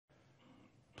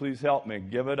please help me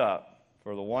give it up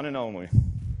for the one and only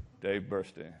Dave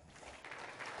Burstein.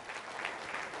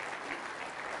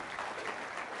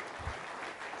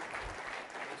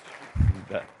 You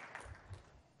bet.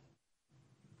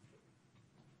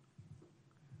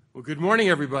 Well, good morning,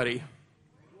 everybody.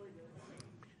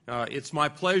 It's my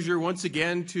pleasure once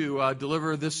again to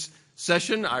deliver this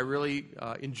session. I really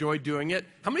enjoyed doing it.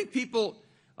 How many people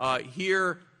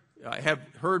here have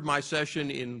heard my session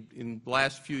in the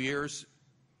last few years?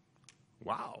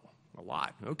 Wow, a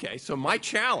lot. Okay, so my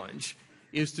challenge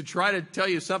is to try to tell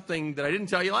you something that I didn't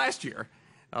tell you last year.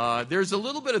 There's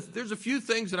a few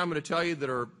things that I'm going to tell you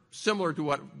that are similar to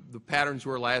what the patterns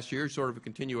were last year, sort of a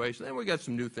continuation. And we got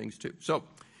some new things too. So,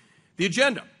 the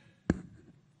agenda.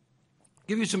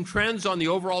 Give you some trends on the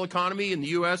overall economy in the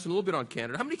U.S. and a little bit on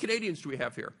Canada. How many Canadians do we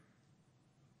have here?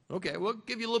 Okay, we'll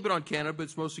give you a little bit on Canada, but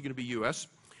it's mostly going to be U.S.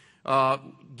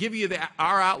 Give you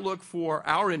our outlook for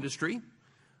our industry,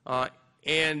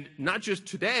 and not just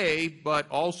today, but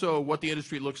also what the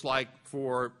industry looks like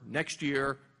for next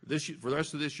year, for the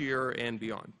rest of this year, and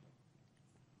beyond.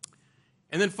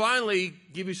 And then finally,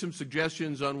 give you some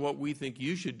suggestions on what we think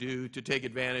you should do to take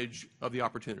advantage of the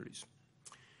opportunities.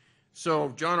 So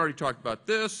John already talked about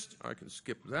this. I can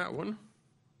skip that one.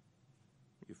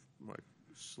 If my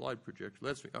slide projector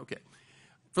lets me. Okay.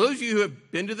 For those of you who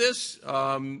have been to this,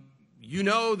 you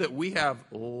know that we have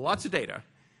lots of data.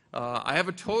 I have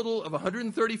a total of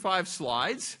 135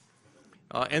 slides,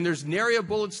 and there's nary a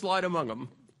bullet slide among them.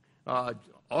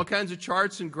 All kinds of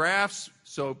charts and graphs.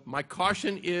 So my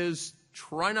caution is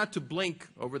try not to blink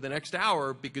over the next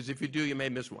hour, because if you do, you may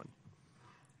miss one.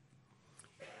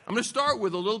 I'm going to start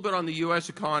with a little bit on the U.S.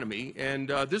 economy, and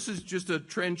this is just a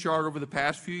trend chart over the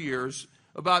past few years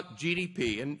about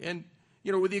GDP. And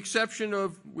you know, with the exception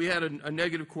of we had a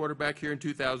negative quarter back here in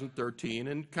 2013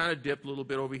 and kind of dipped a little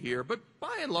bit over here, but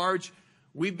by and large,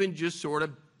 we've been just sort of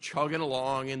chugging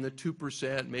along in the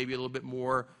 2%, maybe a little bit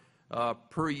more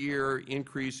per year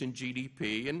increase in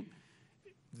GDP. And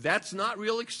that's not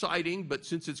real exciting, but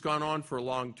since it's gone on for a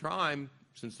long time,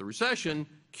 since the recession,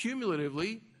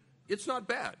 cumulatively, it's not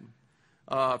bad.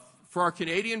 For our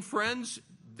Canadian friends,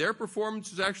 their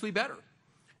performance is actually better.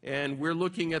 And we're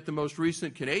looking at the most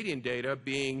recent Canadian data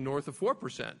being north of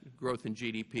 4% growth in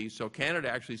GDP. So Canada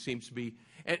actually seems to be,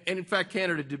 and in fact,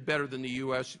 Canada did better than the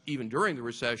U.S. even during the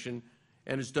recession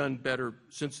and has done better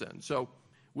since then. So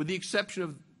with the exception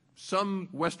of some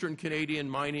Western Canadian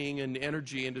mining and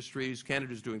energy industries,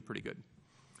 Canada's doing pretty good.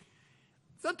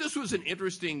 I thought this was an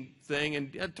interesting thing,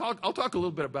 and I'll talk a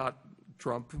little bit about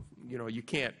Trump. You know, you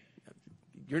can't.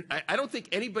 I don't think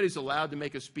anybody's allowed to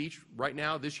make a speech right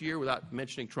now this year without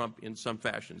mentioning Trump in some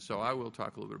fashion. So I will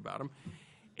talk a little bit about him.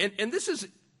 And this is,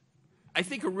 I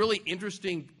think, a really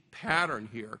interesting pattern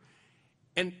here.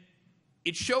 And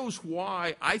it shows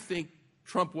why I think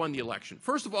Trump won the election.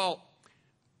 First of all,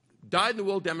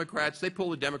 dyed-in-the-wool Democrats, they pull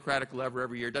the Democratic lever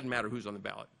every year. It doesn't matter who's on the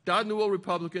ballot. Dyed-in-the-wool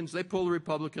Republicans, they pull the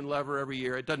Republican lever every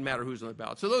year. It doesn't matter who's on the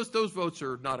ballot. So those votes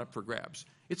are not up for grabs.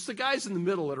 It's the guys in the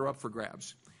middle that are up for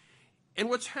grabs. And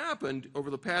what's happened over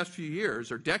the past few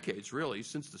years, or decades really,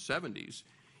 since the 70s,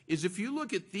 is if you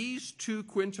look at these two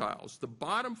quintiles, the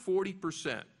bottom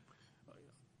 40%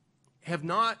 have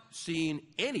not seen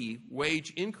any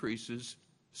wage increases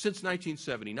since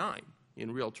 1979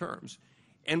 in real terms.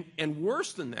 And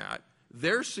worse than that,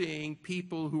 they're seeing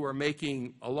people who are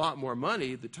making a lot more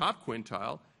money, the top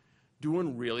quintile,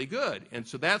 doing really good. And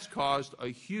so that's caused a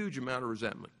huge amount of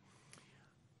resentment.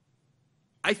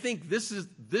 I think this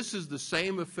is the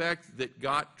same effect that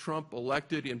got Trump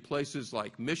elected in places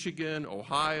like Michigan,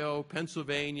 Ohio,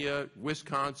 Pennsylvania,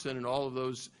 Wisconsin, and all of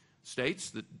those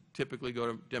states that typically go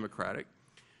to Democratic.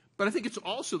 But I think it's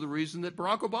also the reason that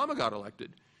Barack Obama got elected.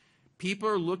 People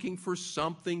are looking for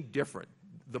something different.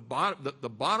 The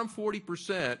bottom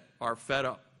 40% are fed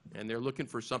up, and they're looking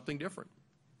for something different.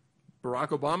 Barack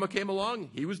Obama came along,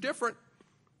 he was different.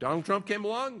 Donald Trump came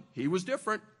along, he was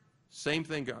different. Same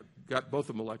thing got both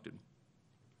of them elected.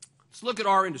 Let's look at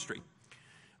our industry.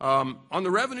 On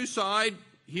the revenue side,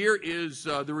 here is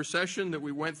the recession that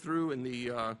we went through in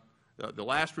the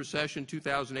last recession,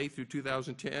 2008 through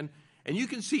 2010. And you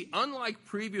can see, unlike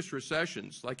previous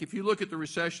recessions, like if you look at the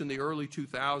recession in the early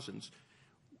 2000s,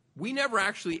 we never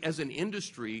actually, as an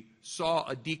industry, saw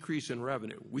a decrease in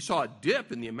revenue. We saw a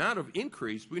dip in the amount of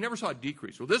increase, but we never saw a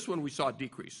decrease. Well, this one we saw a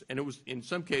decrease, and it was, in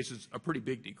some cases, a pretty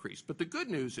big decrease. But the good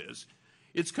news is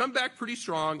it's come back pretty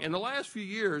strong. In the last few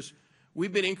years,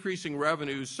 we've been increasing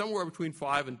revenues somewhere between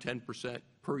 5 and 10%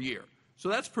 per year. So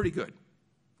that's pretty good.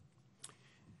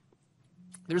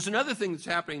 There's another thing that's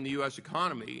happening in the U.S.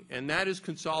 economy, and that is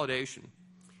consolidation.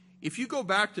 If you go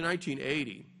back to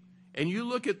 1980, and you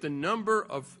look at the number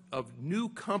of new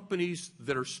companies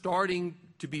that are starting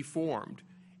to be formed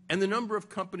and the number of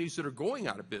companies that are going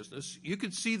out of business, you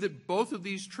could see that both of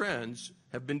these trends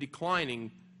have been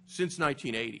declining since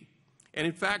 1980. And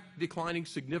in fact, declining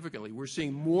significantly. We're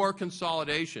seeing more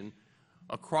consolidation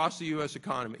across the U.S.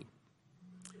 economy.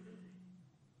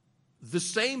 The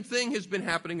same thing has been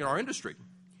happening in our industry.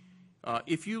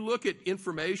 If you look at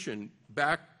information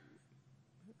back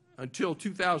until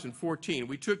 2014,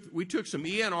 we took some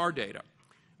ENR data,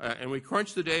 and we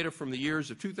crunched the data from the years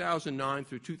of 2009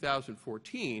 through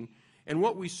 2014, and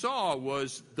what we saw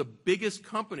was the biggest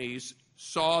companies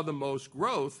saw the most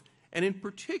growth, and in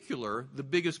particular, the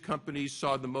biggest companies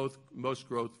saw the most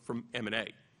growth from M&A.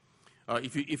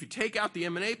 If you take out the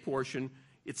M&A portion,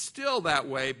 it's still that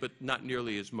way, but not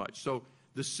nearly as much. So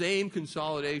the same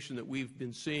consolidation that we've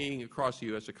been seeing across the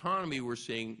U.S. economy, we're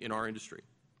seeing in our industry.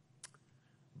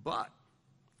 But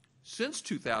since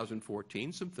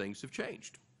 2014, some things have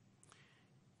changed.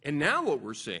 And now what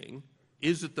we're seeing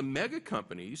is that the mega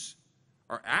companies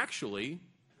are actually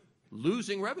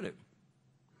losing revenue.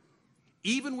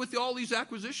 Even with all these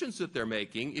acquisitions that they're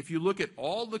making, if you look at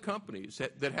all the companies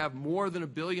that have more than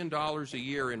 $1 billion a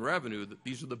year in revenue,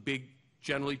 these are the big,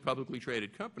 generally publicly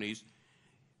traded companies,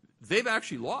 they've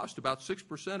actually lost about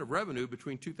 6% of revenue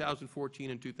between 2014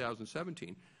 and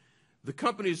 2017. The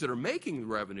companies that are making the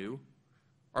revenue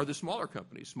are the smaller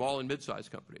companies, small and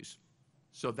mid-sized companies.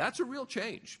 So that's a real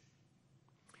change.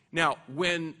 Now,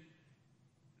 when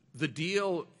the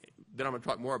deal that I'm going to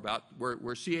talk more about, where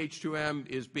CH2M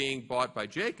is being bought by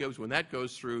Jacobs, when that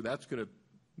goes through,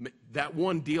 that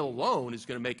one deal alone is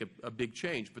going to make a big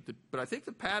change. But I think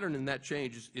the pattern in that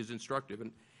change is instructive.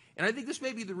 And I think this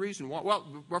may be the reason why.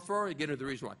 Well, before I get into the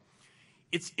reason why,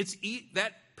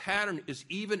 that pattern is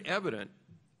even evident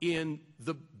in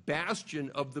the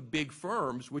bastion of the big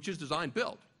firms, which is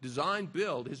design-build.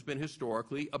 Design-build has been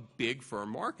historically a big firm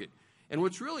market. And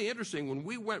what's really interesting, when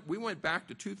we went back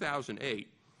to 2008,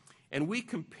 and we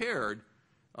compared,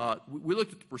 we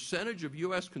looked at the percentage of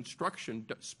U.S. construction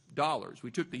dollars.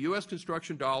 We took the U.S.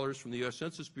 construction dollars from the U.S.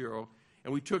 Census Bureau,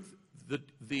 and we took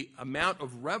the amount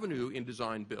of revenue in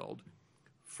design-build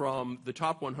from the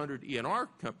top 100 ENR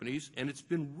companies, and it's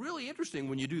been really interesting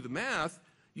when you do the math.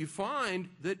 You find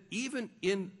that even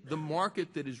in the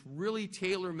market that is really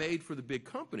tailor-made for the big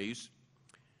companies,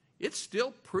 it's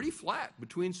still pretty flat.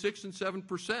 Between 6 and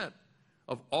 7%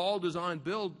 of all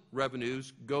design-build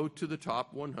revenues go to the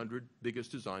top 100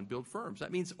 biggest design-build firms.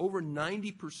 That means over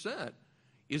 90%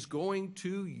 is going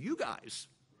to you guys.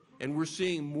 And we're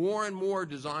seeing more and more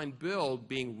design-build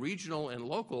being regional and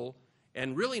local,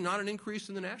 and really not an increase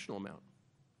in the national amount.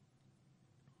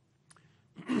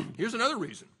 Here's another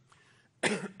reason.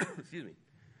 Excuse me.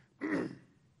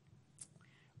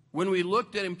 When we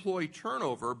looked at employee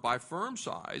turnover by firm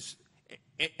size,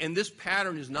 and this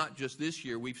pattern is not just this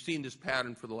year, we've seen this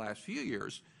pattern for the last few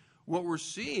years, what we're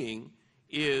seeing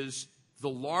is the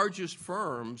largest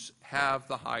firms have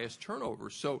the highest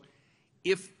turnover. So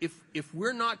if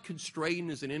we're not constrained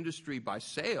as an industry by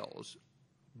sales,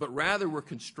 but rather we're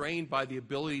constrained by the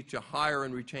ability to hire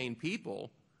and retain people,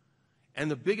 and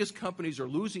the biggest companies are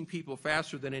losing people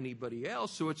faster than anybody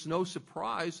else, so it's no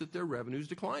surprise that their revenue is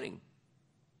declining.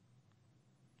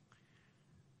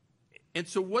 And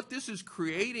so what this is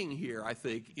creating here, I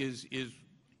think, is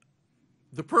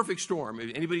the perfect storm.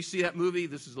 Anybody see that movie?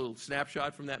 This is a little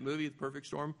snapshot from that movie, The Perfect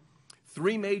Storm.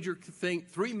 Three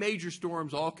major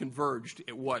storms all converged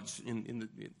at once in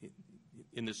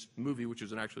this movie, which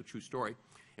is an actual true story.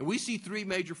 And we see three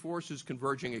major forces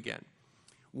converging again.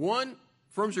 One,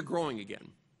 firms are growing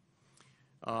again.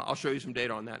 I'll show you some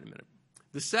data on that in a minute.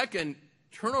 The second,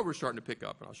 turnover is starting to pick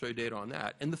up, and I'll show you data on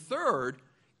that. And the third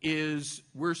is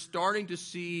we're starting to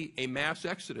see a mass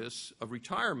exodus of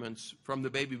retirements from the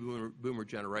baby boomer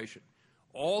generation.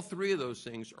 All three of those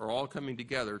things are all coming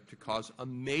together to cause a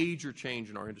major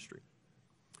change in our industry.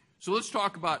 So let's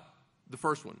talk about the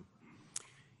first one.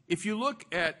 If you look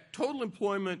at total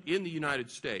employment in the United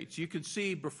States, you can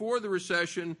see before the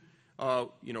recession,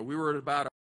 we were at about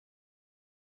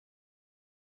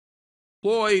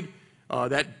employed.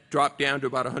 That dropped down to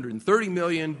about 130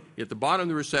 million at the bottom of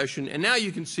the recession, and now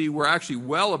you can see we're actually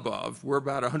well above. We're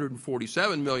about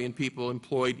 147 million people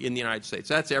employed in the United States.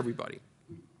 That's everybody.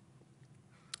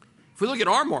 If we look at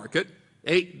our market,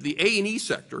 the A&E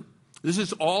sector, this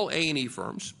is all A&E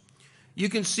firms, you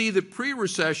can see that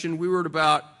pre-recession we were at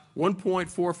about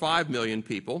 1.45 million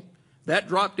people. That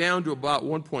dropped down to about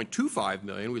 1.25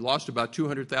 million. We lost about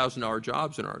 200,000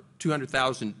 jobs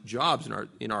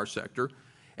in our sector.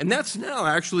 And that's now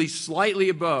actually slightly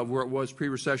above where it was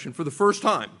pre-recession for the first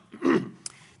time.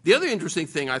 The other interesting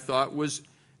thing I thought was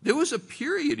there was a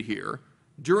period here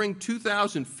during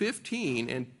 2015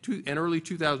 and early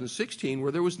 2016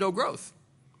 where there was no growth.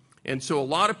 And so a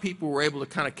lot of people were able to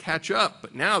kind of catch up,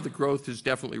 but now the growth has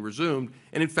definitely resumed.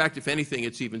 And in fact, if anything,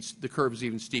 the curve is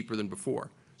even steeper than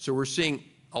before. So we're seeing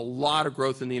a lot of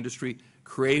growth in the industry,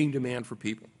 creating demand for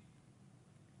people.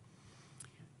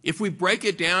 If we break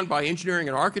it down by engineering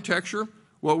and architecture,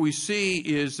 what we see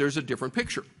is there's a different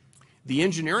picture. The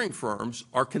engineering firms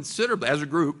are considerably, as a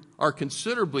group, are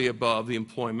considerably above the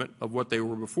employment of what they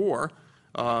were before.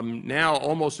 Now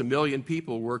almost 1 million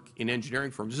people work in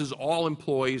engineering firms. This is all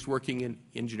employees working in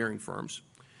engineering firms.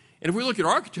 And if we look at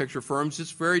architecture firms,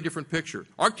 it's a very different picture.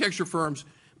 Architecture firms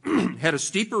had a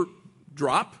steeper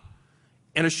drop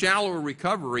and a shallower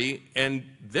recovery, and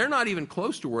they're not even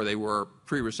close to where they were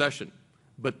pre-recession.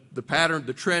 But the pattern,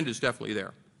 the trend is definitely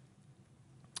there.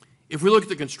 If we look at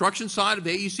the construction side of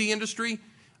the AEC industry,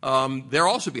 they're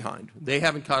also behind. They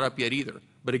haven't caught up yet either.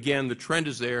 But again, the trend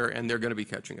is there, and they're going to be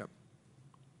catching up.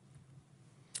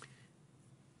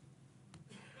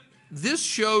 This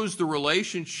shows the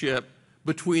relationship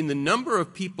between the number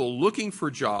of people looking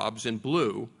for jobs in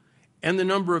blue and the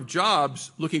number of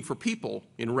jobs looking for people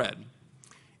in red.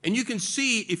 And you can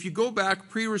see, if you go back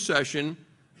pre-recession,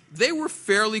 they were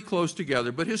fairly close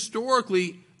together, but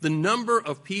historically, the number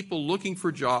of people looking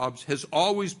for jobs has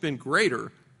always been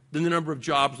greater than the number of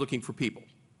jobs looking for people.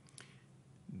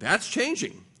 That's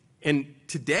changing. And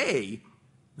today,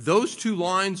 those two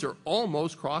lines are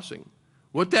almost crossing.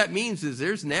 What that means is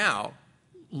there's now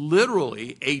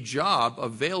literally a job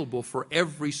available for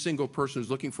every single person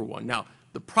who's looking for one. Now,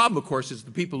 the problem, of course, is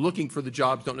the people looking for the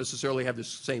jobs don't necessarily have the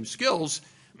same skills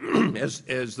as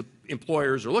the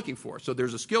employers are looking for. So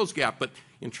there's a skills gap, but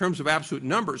in terms of absolute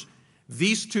numbers,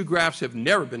 these two graphs have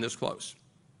never been this close.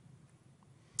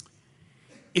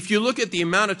 If you look at the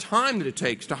amount of time that it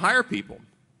takes to hire people,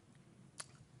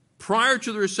 prior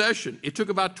to the recession, it took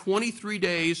about 23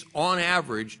 days on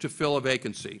average to fill a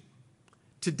vacancy.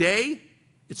 Today,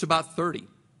 it's about 30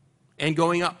 and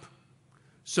going up.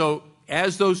 So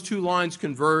as those two lines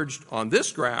converged on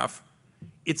this graph,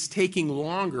 it's taking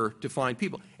longer to find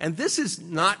people. And this is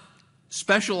not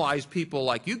specialized people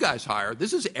like you guys hire.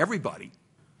 This is everybody.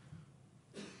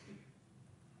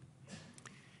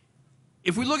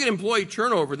 If we look at employee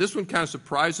turnover, this one kind of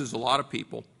surprises a lot of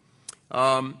people.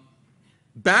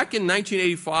 Back in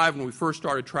 1985, when we first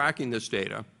started tracking this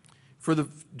data,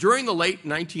 during the late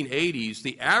 1980s,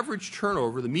 the average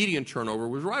turnover, the median turnover,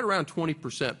 was right around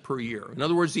 20% per year. In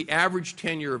other words, the average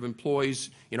tenure of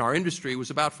employees in our industry was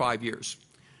about 5 years.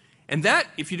 And that,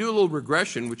 if you do a little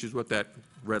regression, which is what that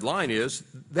red line is,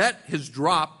 that has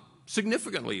dropped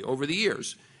significantly over the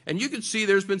years. And you can see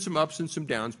there's been some ups and some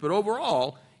downs, but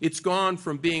overall, it's gone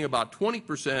from being about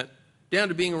 20% down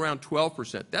to being around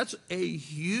 12%. That's a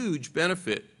huge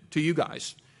benefit to you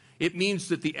guys. It means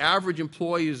that the average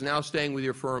employee is now staying with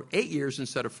your firm 8 years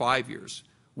instead of 5 years,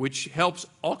 which helps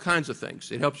all kinds of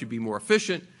things. It helps you be more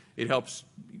efficient. It helps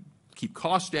keep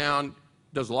costs down,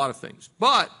 does a lot of things.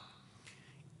 But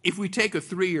if we take a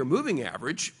 3-year moving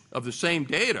average of the same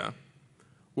data,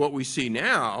 what we see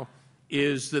now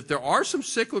is that there are some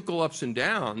cyclical ups and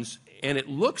downs, and it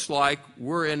looks like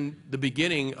we're in the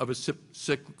beginning of a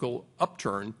cyclical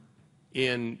upturn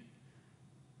in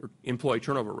employee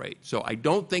turnover rate. So I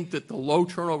don't think that the low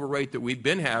turnover rate that we've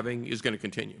been having is going to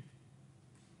continue.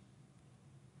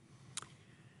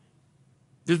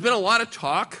 There's been a lot of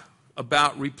talk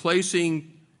about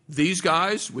replacing these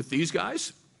guys with these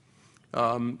guys.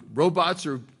 Robots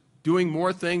are doing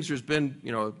more things. There's been,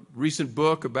 a recent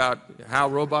book about how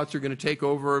robots are going to take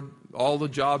over all the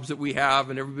jobs that we have,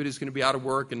 and everybody's going to be out of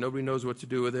work, and nobody knows what to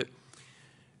do with it.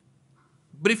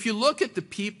 But if you look at the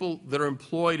people that are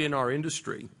employed in our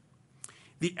industry,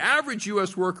 the average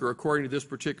U.S. worker, according to this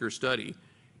particular study,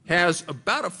 has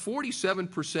about a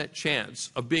 47%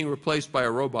 chance of being replaced by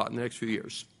a robot in the next few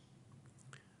years.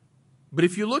 But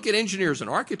if you look at engineers and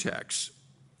architects,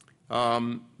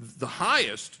 the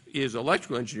highest is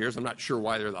electrical engineers. I'm not sure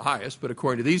why they're the highest, but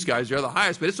according to these guys, they're the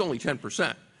highest, but it's only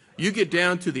 10%. You get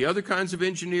down to the other kinds of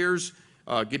engineers,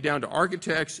 get down to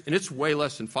architects, and it's way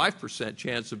less than 5%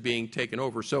 chance of being taken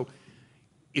over. So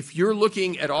if you're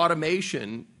looking at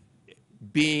automation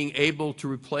being able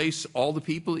to replace all the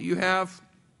people that you have,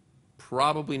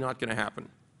 probably not going to happen.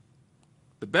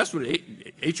 The best one,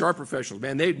 HR professionals,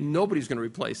 man, nobody's going to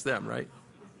replace them, right?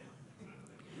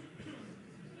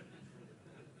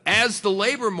 As the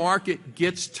labor market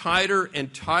gets tighter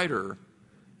and tighter,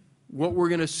 what we're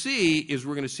going to see is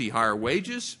we're going to see higher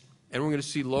wages and we're going to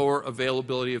see lower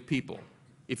availability of people.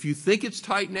 If you think it's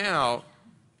tight now,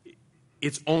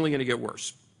 it's only going to get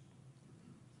worse.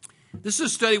 This is a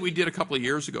study we did a couple of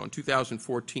years ago in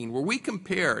 2014 where we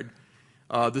compared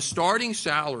the starting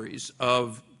salaries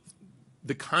of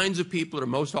the kinds of people that are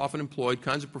most often employed,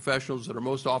 kinds of professionals that are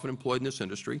most often employed in this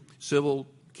industry, civil,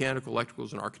 mechanical,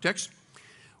 electricals, and architects.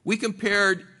 We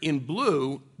compared in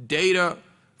blue data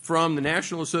from the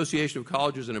National Association of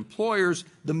Colleges and Employers,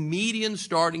 the median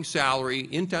starting salary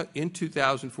in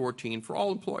 2014 for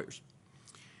all employers.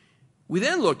 We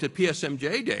then looked at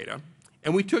PSMJ data,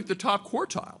 and we took the top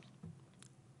quartile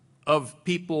of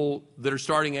people that are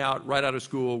starting out right out of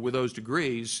school with those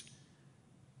degrees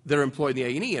that are employed in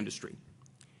the A&E industry.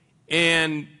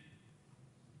 And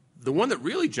the one that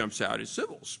really jumps out is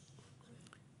civils.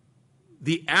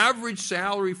 The average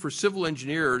salary for civil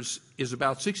engineers is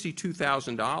about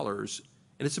 $62,000,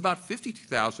 and it's about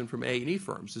 $52,000 from A&E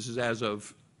firms. This is as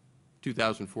of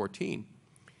 2014.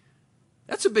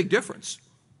 That's a big difference.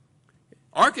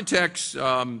 Architects,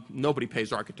 nobody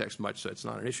pays architects much, so it's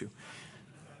not an issue.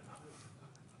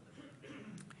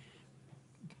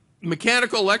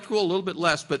 Mechanical, electrical, a little bit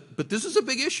less, but this is a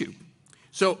big issue.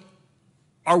 So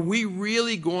are we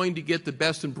really going to get the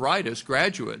best and brightest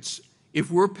graduates if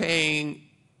we're paying,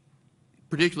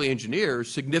 particularly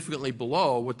engineers, significantly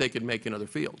below what they could make in other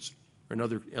fields or in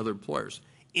other employers?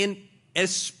 And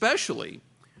especially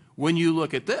when you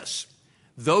look at this,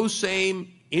 those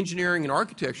same engineering and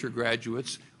architecture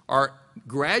graduates are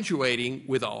graduating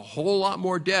with a whole lot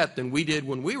more debt than we did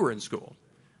when we were in school.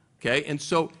 Okay, and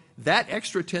so that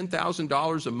extra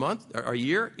 $10,000 a month or a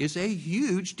year is a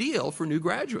huge deal for new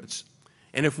graduates.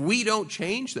 And if we don't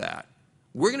change that,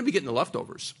 we're going to be getting the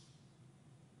leftovers.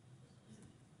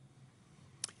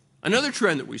 Another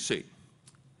trend that we see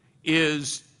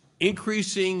is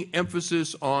increasing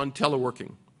emphasis on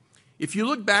teleworking. If you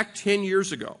look back 10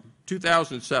 years ago,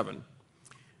 2007,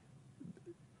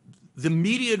 the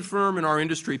median firm in our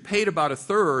industry paid about a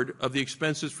third of the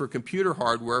expenses for computer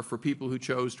hardware for people who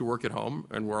chose to work at home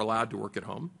and were allowed to work at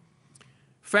home.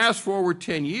 Fast forward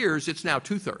 10 years, it's now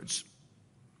two-thirds.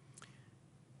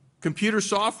 Computer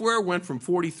software went from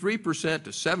 43% to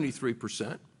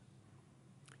 73%.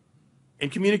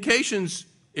 And communications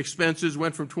expenses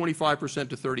went from 25%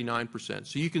 to 39%.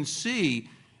 So you can see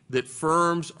that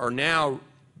firms are now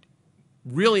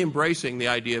really embracing the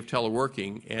idea of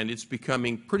teleworking, and it's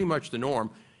becoming pretty much the norm.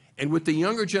 And with the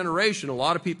younger generation, a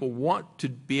lot of people want to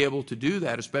be able to do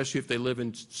that, especially if they live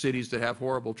in cities that have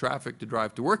horrible traffic to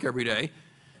drive to work every day.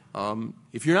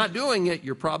 If you're not doing it,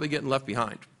 you're probably getting left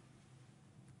behind.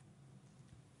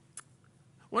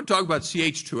 I want to talk about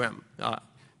CH2M.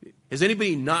 Has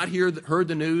anybody not heard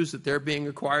the news that they're being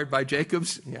acquired by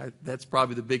Jacobs? Yeah, that's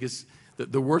probably the biggest,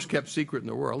 the worst kept secret in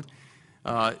the world.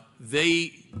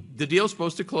 The deal's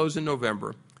supposed to close in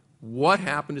November. What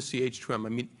happened to CH2M? I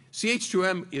mean,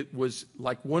 CH2M, it was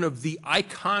like one of the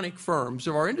iconic firms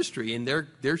of our industry, and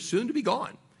they're soon to be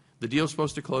gone. The deal's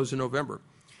supposed to close in November.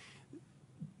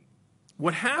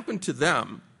 What happened to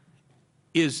them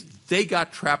is they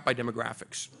got trapped by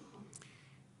demographics.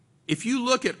 If you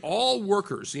look at all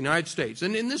workers in the United States,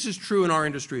 and this is true in our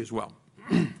industry as well,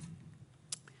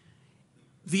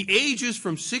 the ages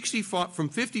from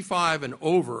 55 and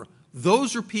over,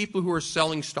 those are people who are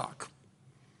selling stock.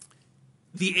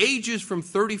 The ages from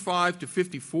 35 to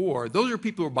 54, those are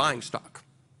people who are buying stock.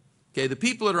 Okay, the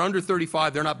people that are under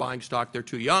 35, they're not buying stock, they're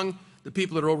too young. The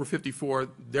people that are over 54,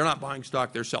 they're not buying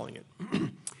stock, they're selling it.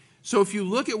 So if you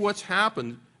look at what's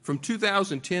happened from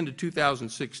 2010 to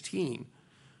 2016,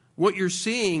 what you're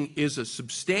seeing is a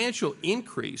substantial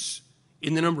increase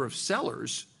in the number of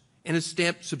sellers and a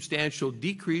substantial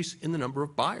decrease in the number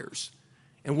of buyers.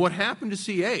 And what happened to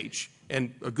CH,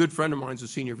 and a good friend of mine is a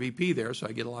senior VP there, so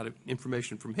I get a lot of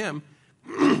information from him,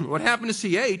 what happened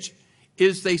to CH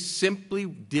is they simply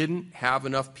didn't have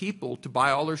enough people to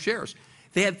buy all their shares.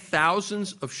 They had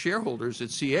thousands of shareholders at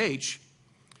CH,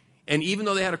 and even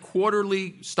though they had a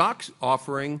quarterly stock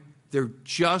offering, there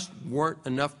just weren't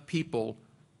enough people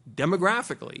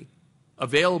demographically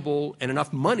available and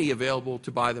enough money available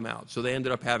to buy them out. So they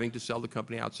ended up having to sell the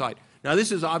company outside. Now,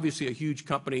 this is obviously a huge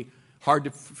company,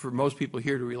 hard for most people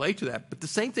here to relate to that, but the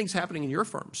same thing's happening in your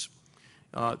firms.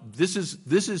 This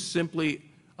is simply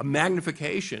a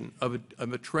magnification of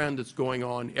a trend that's going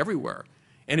on everywhere.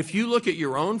 And if you look at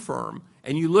your own firm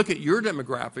and you look at your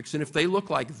demographics, and if they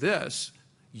look like this,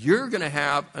 you're going to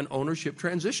have an ownership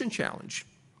transition challenge.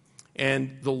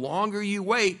 And the longer you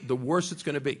wait, the worse it's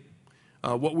going to be.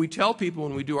 What we tell people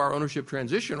when we do our ownership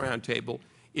transition roundtable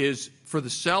is for the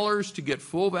sellers to get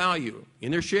full value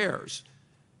in their shares,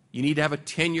 you need to have a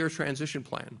 10-year transition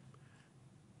plan.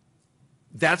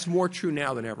 That's more true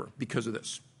now than ever because of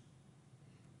this.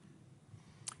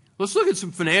 Let's look at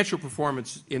some financial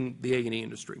performance in the A&E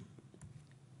industry.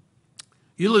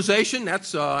 Utilization,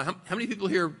 that's, how many people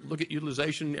here look at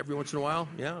utilization every once in a while?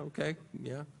 Yeah, okay,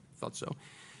 yeah, thought so.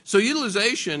 So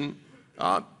utilization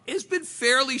has been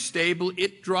fairly stable.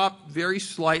 It dropped very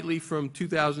slightly from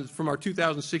our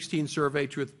 2016 survey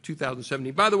to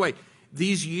 2017. By the way,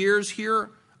 these years here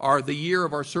are the year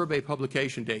of our survey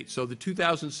publication date. So the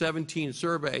 2017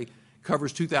 survey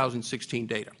covers 2016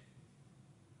 data.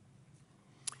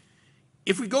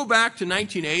 If we go back to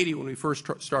 1980 when we first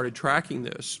started tracking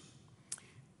this,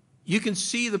 you can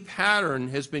see the pattern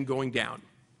has been going down.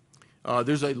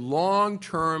 There's a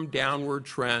long-term downward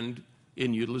trend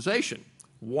in utilization.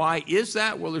 Why is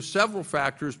that? Well, there's several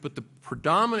factors, but the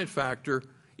predominant factor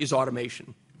is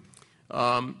automation.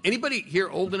 Anybody here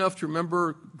old enough to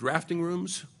remember drafting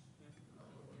rooms?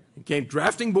 Okay,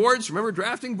 drafting boards. Remember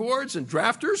drafting boards and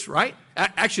drafters, right?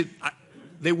 Actually,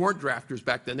 they weren't drafters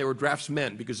back then. They were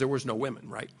draftsmen because there was no women,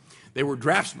 right? They were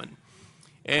draftsmen.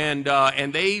 And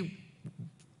they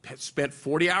had spent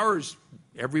 40 hours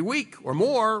every week or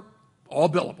more, all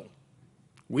billable.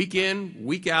 Week in,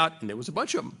 week out, and there was a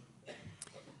bunch of them.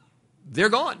 They're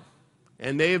gone.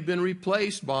 And they have been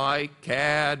replaced by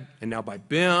CAD and now by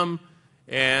BIM,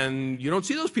 and you don't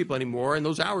see those people anymore, and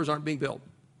those hours aren't being billed.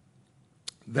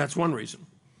 That's one reason.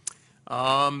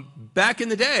 Back in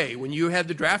the day, when you had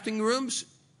the drafting rooms,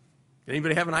 did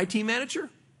anybody have an IT manager?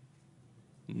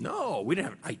 No, we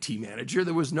didn't have an IT manager.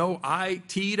 There was no IT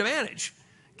to manage.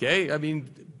 Okay, I mean,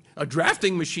 a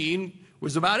drafting machine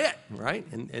was about it, right?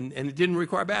 And it didn't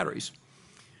require batteries.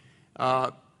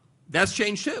 That's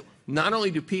changed too. Not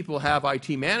only do people have IT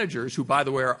managers, who, by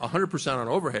the way, are 100% on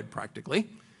overhead practically,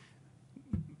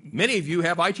 many of you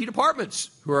have IT departments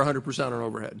who are 100% on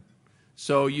overhead.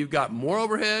 So you've got more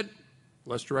overhead,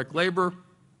 less direct labor.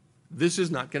 This is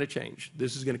not going to change.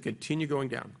 This is going to continue going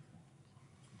down.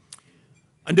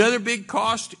 Another big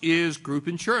cost is group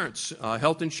insurance,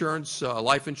 health insurance,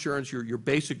 life insurance, your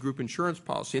basic group insurance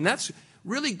policy. And that's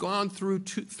really gone through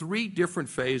three different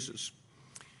phases.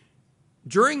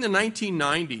 During the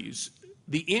 1990s,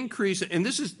 the increase, and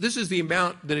this is the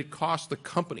amount that it cost the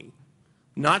company,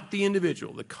 not the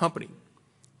individual, the company.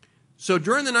 So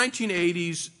during the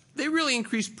 1980s, they really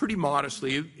increased pretty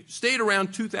modestly. It stayed around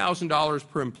 $2,000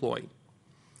 per employee.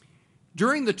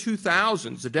 During the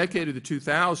 2000s, the decade of the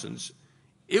 2000s,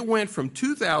 it went from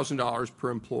 $2,000 per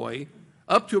employee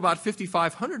up to about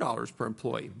 $5,500 per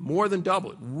employee, more than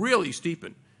double. It really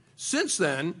steepened. Since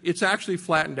then, it's actually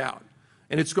flattened out,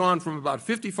 and it's gone from about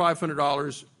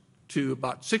 $5,500 to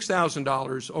about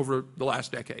 $6,000 over the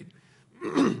last decade.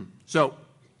 So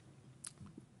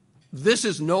this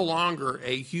is no longer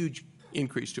a huge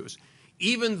increase to us.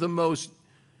 Even the most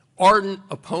ardent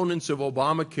opponents of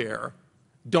Obamacare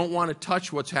don't want to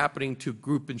touch what's happening to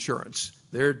group insurance.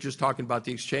 They're just talking about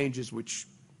the exchanges, which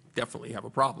definitely have a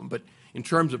problem. But in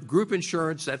terms of group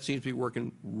insurance, that seems to be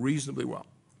working reasonably well.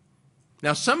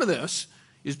 Now, some of this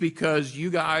is because you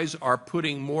guys are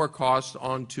putting more costs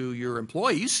onto your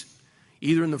employees,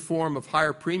 either in the form of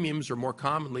higher premiums or more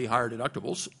commonly higher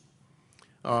deductibles.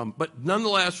 But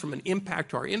nonetheless, from an impact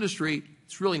to our industry,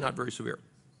 it's really not very severe.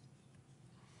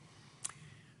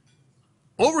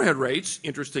 Overhead rates,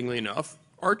 interestingly enough,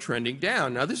 are trending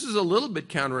down. Now, this is a little bit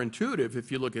counterintuitive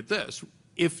if you look at this.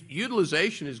 If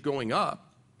utilization is going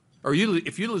up, or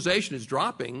if utilization is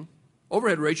dropping,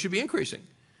 overhead rates should be increasing.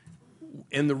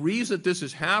 And the reason that this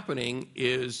is happening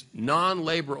is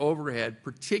non-labor overhead,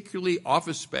 particularly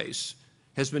office space,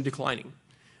 has been declining.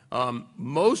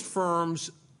 Most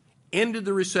firms ended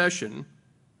the recession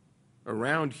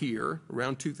around here,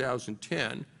 around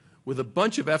 2010, with a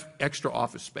bunch of extra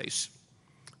office space.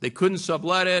 They couldn't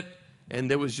sublet it, and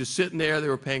it was just sitting there. They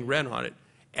were paying rent on it.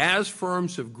 As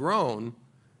firms have grown,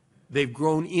 they've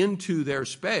grown into their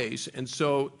space, and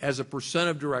so as a percent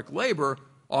of direct labor,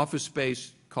 office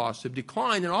space costs have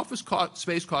declined, and office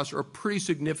space costs are a pretty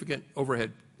significant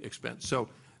overhead expense. So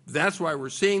that's why we're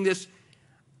seeing this.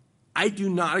 I do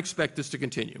not expect this to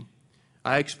continue.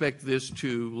 I expect this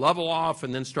to level off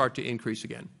and then start to increase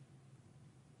again.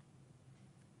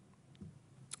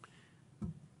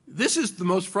 This is the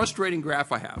most frustrating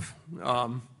graph I have.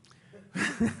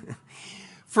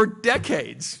 For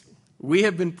decades, we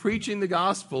have been preaching the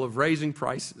gospel of raising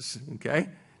prices, okay?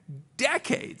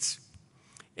 Decades.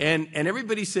 And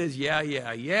everybody says,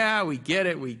 yeah, we get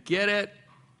it.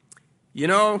 You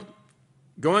know,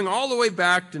 going all the way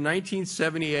back to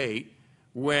 1978,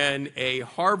 when a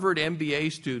Harvard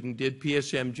MBA student did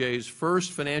PSMJ's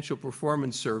first financial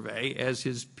performance survey as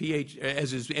his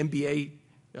MBA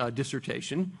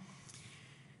dissertation.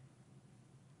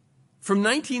 From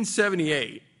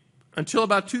 1978 until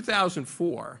about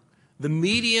 2004, the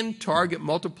median target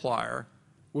multiplier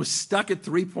was stuck at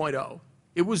 3.0.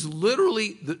 It was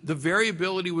literally, the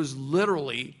variability was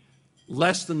literally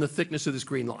less than the thickness of this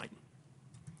green line.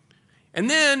 And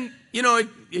then, you know,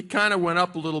 it kind of went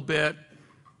up a little bit,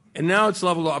 and now it's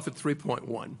leveled off at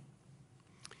 3.1.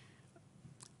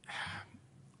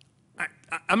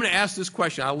 I'm going to ask this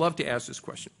question. I love to ask this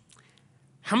question.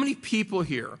 How many people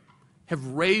here have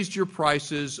raised your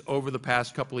prices over the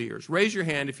past couple of years? Raise your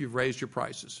hand if you've raised your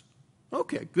prices.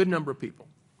 Okay, good number of people.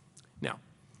 Now,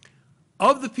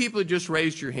 of the people that just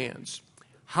raised your hands,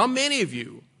 how many of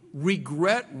you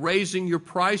regret raising your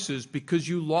prices because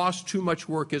you lost too much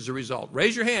work as a result?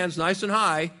 Raise your hands nice and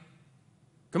high.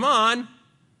 Come on.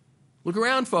 Look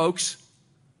around, folks.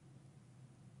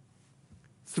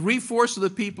 3/4 of the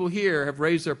people here have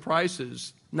raised their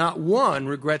prices. Not one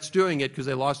regrets doing it because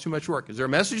they lost too much work. Is there a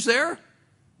message there?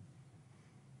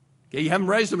 Okay, you haven't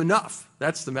raised them enough.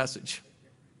 That's the message.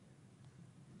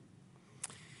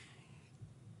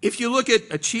 If you look at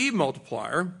Achieve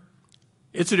multiplier,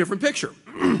 it's a different picture.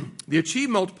 The Achieve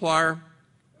multiplier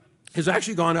has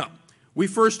actually gone up. We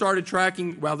first started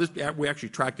tracking, well, we actually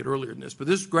tracked it earlier than this, but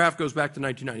this graph goes back to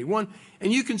 1991,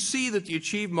 and you can see that the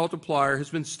Achieve multiplier has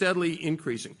been steadily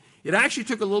increasing. It actually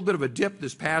took a little bit of a dip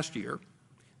this past year,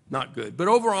 not good, but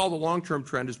overall the long-term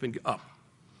trend has been up.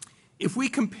 If we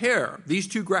compare these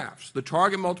two graphs, the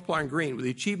target multiplier in green with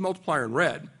the Achieve multiplier in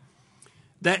red,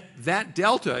 that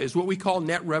delta is what we call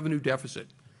net revenue deficit.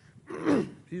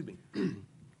 Excuse me.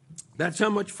 That's how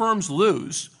much firms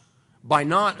lose by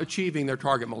not achieving their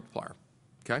target multiplier.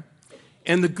 Okay?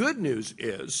 And the good news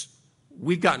is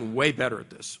we've gotten way better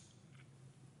at this.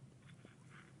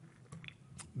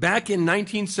 Back in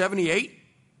 1978,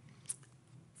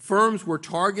 firms were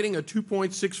targeting a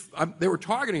 2.6, they were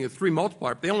targeting a 3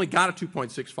 multiplier, but they only got a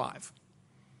 2.65.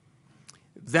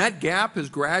 That gap has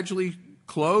gradually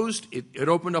closed. It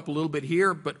opened up a little bit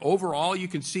here, but overall you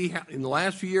can see how, in the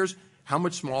last few years how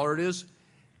much smaller it is.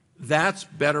 That's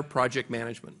better project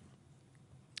management.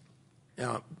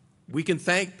 We can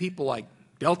thank people like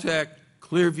Deltek,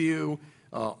 Clearview,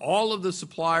 all of the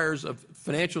suppliers of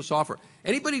financial software.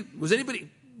 Was anybody,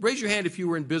 raise your hand if you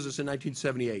were in business in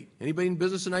 1978. Anybody in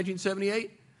business in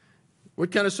 1978?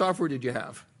 What kind of software did you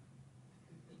have?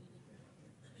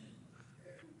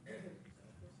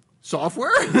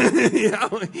 Software?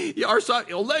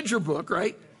 Our ledger book,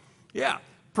 right? Yeah.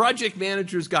 Project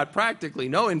managers got practically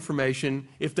no information.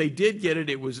 If they did get it,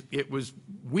 it was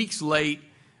weeks late,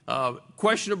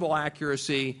 questionable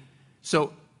accuracy.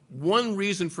 So one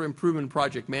reason for improvement in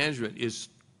project management is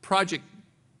project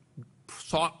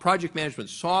management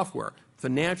software,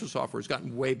 financial software has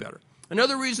gotten way better.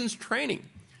 Another reason is training.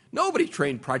 Nobody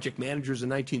trained project managers in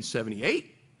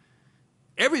 1978.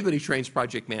 Everybody trains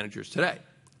project managers today.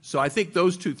 So I think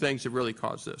those two things have really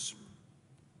caused this.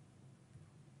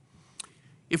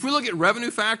 If we look at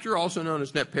revenue factor, also known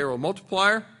as net payroll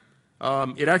multiplier,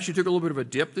 it actually took a little bit of a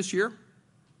dip this year.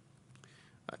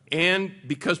 And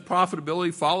because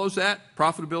profitability follows that,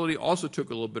 profitability also took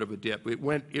a little bit of a dip. It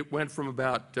went from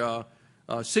about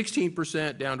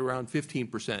 16% down to around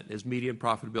 15% as median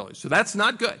profitability. So that's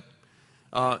not good.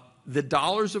 The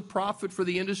dollars of profit for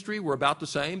the industry were about the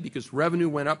same because revenue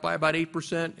went up by about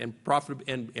 8% and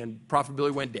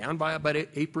profitability went down by about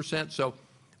 8%. So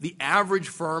the average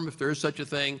firm, if there is such a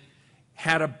thing,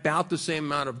 had about the same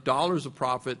amount of dollars of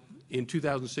profit in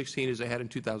 2016 as they had in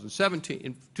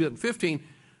 2015,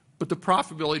 but the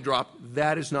profitability dropped.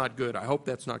 That is not good. I hope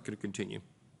that's not going to continue.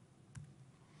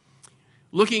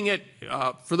 Looking at,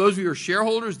 for those of you who are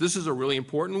shareholders, this is a really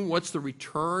important one. What's the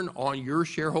return on your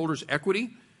shareholders'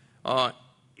 equity?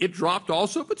 It dropped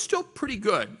also, but still pretty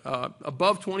good.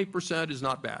 Above 20% is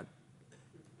not bad.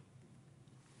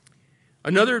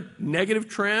 Another negative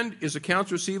trend is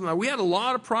accounts receivable. Now, we had a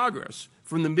lot of progress.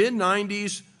 From the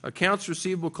mid-90s, accounts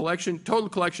receivable collection, total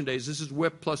collection days, this is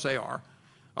WIP plus AR,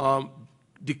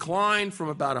 declined from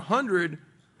about 100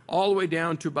 all the way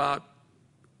down to about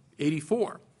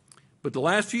 84. But the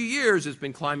last few years, it's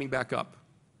been climbing back up.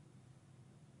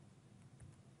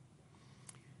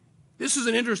 This is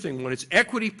an interesting one. It's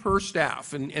equity per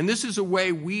staff, and this is a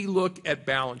way we look at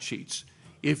balance sheets.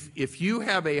 If you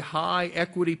have a high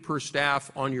equity per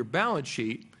staff on your balance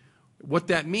sheet, what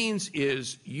that means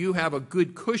is you have a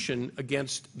good cushion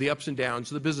against the ups and downs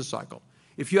of the business cycle.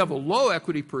 If you have a low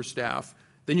equity per staff,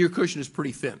 then your cushion is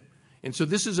pretty thin. And so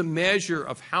this is a measure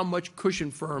of how much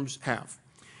cushion firms have.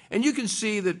 And you can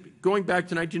see that going back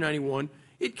to 1991,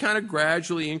 it kind of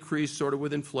gradually increased sort of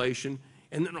with inflation.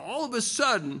 And then all of a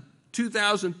sudden,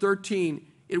 2013,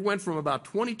 it went from about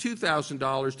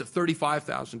 $22,000 to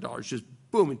 $35,000, just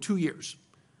boom, in 2 years.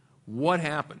 What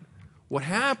happened? What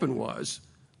happened was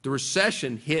the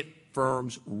recession hit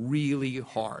firms really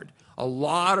hard. A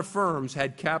lot of firms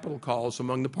had capital calls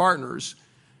among the partners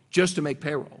just to make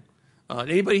payroll.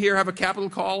 Anybody here have a capital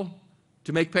call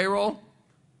to make payroll?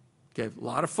 Okay, a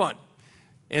lot of fun.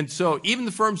 And so even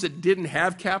the firms that didn't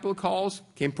have capital calls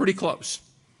came pretty close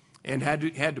and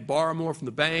had to borrow more from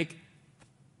the bank.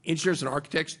 Engineers and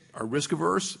architects are risk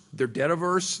averse. They're debt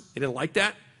averse. They didn't like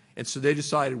that. And so they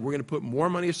decided we're going to put more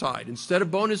money aside. Instead of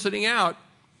bonusing out,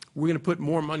 we're going to put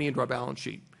more money into our balance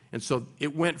sheet. And so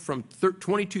it went from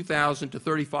 22,000 to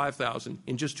 35,000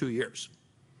 in just 2 years.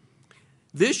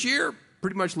 This year,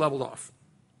 pretty much leveled off.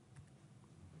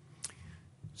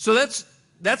 So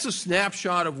that's a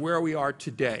snapshot of where we are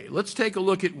today. Let's take a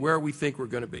look at where we think we're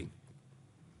going to be.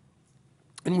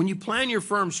 And when you plan your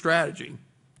firm's strategy,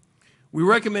 we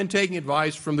recommend taking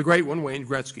advice from the great one, Wayne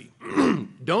Gretzky.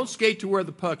 Don't skate to where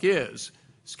the puck is.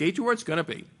 Skate to where it's going to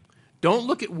be. Don't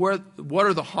look at what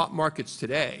are the hot markets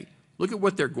today. Look at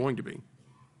what they're going to be.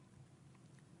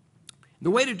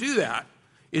 The way to do that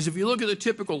is if you look at the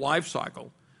typical life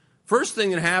cycle, first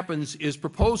thing that happens is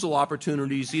proposal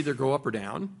opportunities either go up or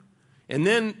down, and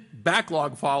then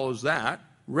backlog follows that,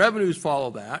 revenues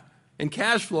follow that, and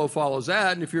cash flow follows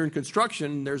that, and if you're in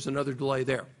construction, there's another delay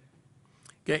there.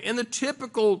 Okay, and the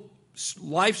typical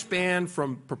lifespan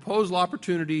from proposal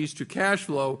opportunities to cash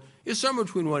flow is somewhere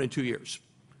between 1 and 2 years.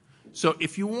 So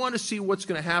if you want to see what's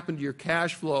going to happen to your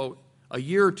cash flow a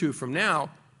year or two from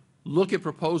now, look at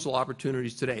proposal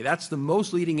opportunities today. That's the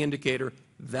most leading indicator.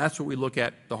 That's what we look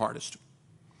at the hardest.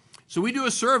 So we do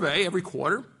a survey every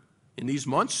quarter in these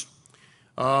months.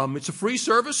 It's a free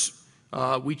service.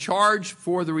 We charge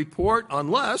for the report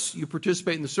unless you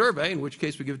participate in the survey, in which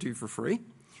case we give it to you for free.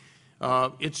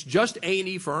 It's just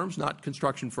A&E firms, not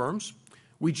construction firms.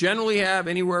 We generally have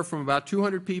anywhere from about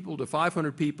 200 people to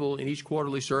 500 people in each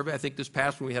quarterly survey. I think this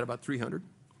past one we had about 300.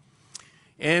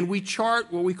 And we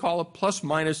chart what we call a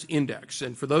plus-minus index.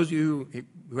 And for those of you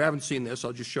who haven't seen this,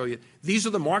 I'll just show you. These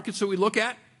are the markets that we look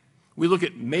at. We look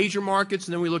at major markets,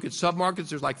 and then we look at sub-markets.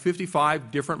 There's like 55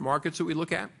 different markets that we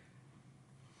look at.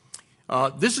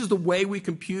 This is the way we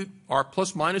compute our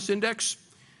plus-minus index.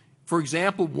 For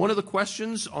example, one of the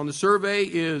questions on the survey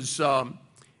is,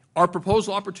 are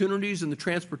proposal opportunities in the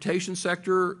transportation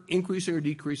sector increasing or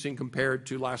decreasing compared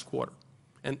to last quarter?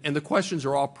 And the questions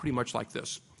are all pretty much like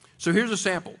this. So here's a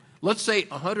sample. Let's say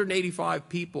 185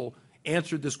 people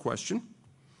answered this question.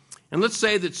 And let's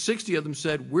say that 60 of them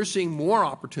said, we're seeing more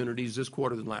opportunities this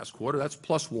quarter than last quarter. That's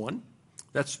 +1.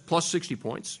 That's plus 60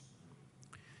 points.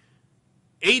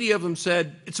 80 of them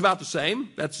said, it's about the same.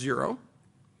 That's 0.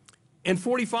 And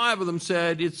 45 of them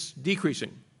said, it's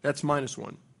decreasing. That's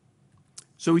 -1.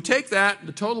 So we take that,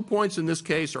 the total points in this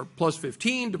case are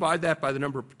 +15, divide that by the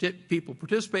number of people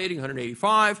participating,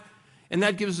 185, and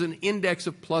that gives us an index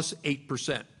of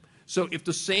 +8%. So if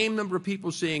the same number of people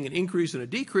seeing an increase and a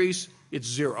decrease, it's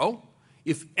 0.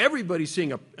 If everybody's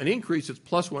seeing an increase, it's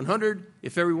 +100.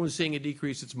 If everyone's seeing a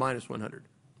decrease, it's -100.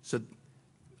 So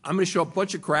I'm going to show a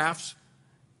bunch of graphs.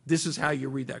 This is how you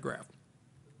read that graph.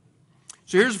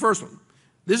 So here's the first one.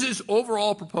 This is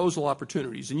overall proposal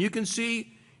opportunities. And you can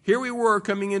see here we were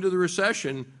coming into the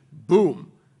recession,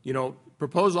 boom.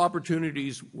 Proposal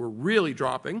opportunities were really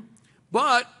dropping.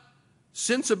 But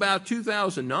since about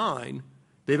 2009,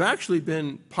 they've actually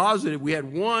been positive. We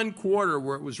had one quarter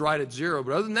where it was right at 0.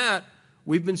 But other than that,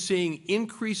 we've been seeing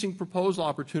increasing proposal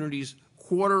opportunities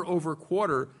quarter over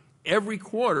quarter, every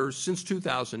quarter since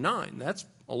 2009. That's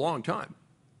a long time.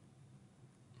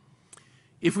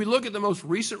 If we look at the most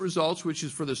recent results, which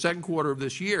is for the second quarter of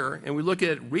this year, and we look at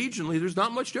it regionally, there's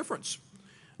not much difference.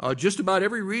 Just about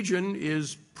every region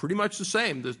is pretty much the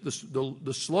same.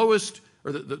 The slowest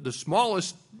or the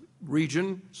smallest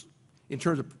region in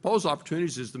terms of proposal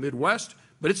opportunities is the Midwest,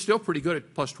 but it's still pretty good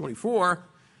at +24.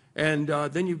 And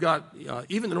then you've got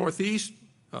even the Northeast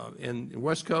and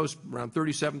West Coast around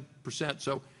 37%.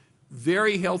 So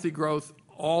very healthy growth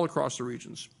all across the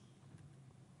regions.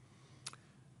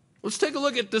 Let's take a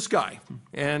look at this guy,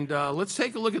 and let's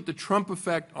take a look at the Trump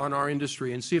effect on our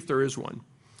industry and see if there is one.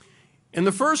 And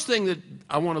the first thing that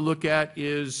I want to look at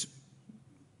is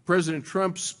President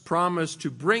Trump's promise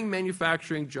to bring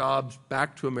manufacturing jobs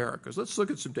back to America. So let's look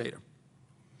at some data.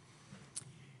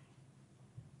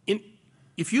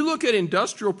 If you look at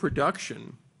industrial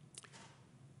production,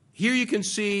 here you can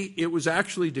see it was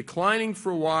actually declining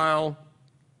for a while,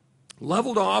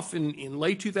 leveled off in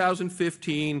late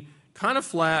 2015, kind of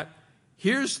flat.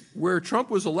 Here's where Trump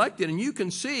was elected, and you can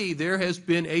see there has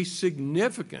been a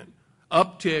significant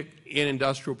uptick in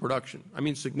industrial production. I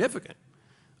mean, significant.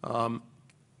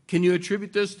 Can you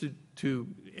attribute this to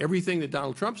everything that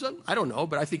Donald Trump's done? I don't know,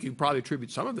 but I think you can probably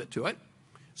attribute some of it to it.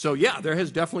 So yeah, there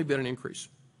has definitely been an increase.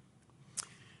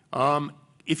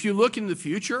 If you look in the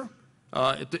future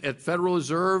at Federal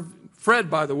Reserve, Fred,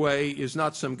 by the way, is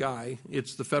not some guy.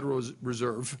 It's the Federal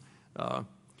Reserve.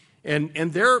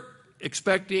 And they're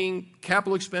expecting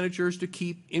capital expenditures to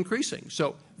keep increasing.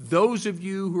 So those of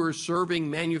you who are serving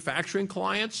manufacturing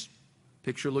clients,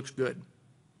 picture looks good.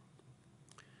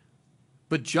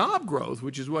 But job growth,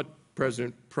 which is what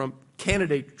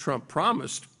candidate Trump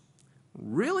promised,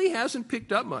 really hasn't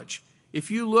picked up much. If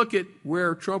you look at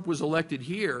where Trump was elected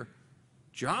here,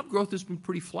 job growth has been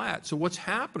pretty flat. So what's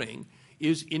happening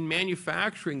is in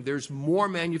manufacturing, there's more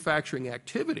manufacturing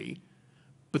activity,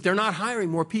 but they're not hiring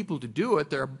more people to do it.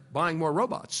 They're buying more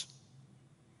robots.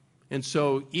 And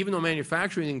so even though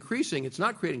manufacturing is increasing, it's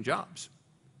not creating jobs.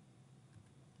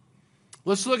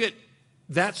 Let's look at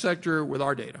that sector with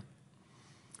our data.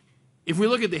 If we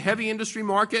look at the heavy industry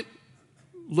market,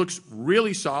 looks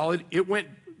really solid. It went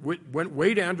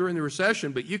way down during the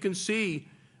recession, but you can see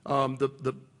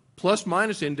the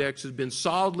plus-minus index has been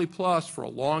solidly plus for a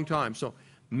long time. So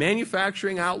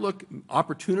manufacturing outlook,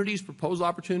 proposal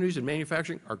opportunities in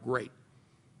manufacturing are great.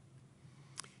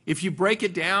 If you break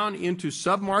it down into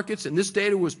submarkets, and this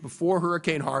data was before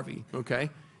Hurricane Harvey, okay?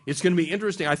 It's going to be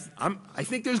interesting. I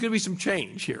think there's going to be some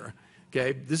change here,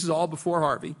 okay? This is all before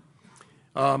Harvey.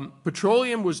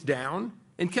 Petroleum was down,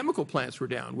 and chemical plants were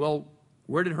down. Well,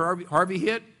 where did Harvey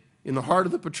hit? In the heart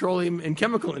of the petroleum and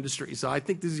chemical industry. So I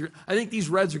think these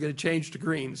reds are going to change to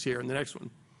greens here in the next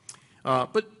one.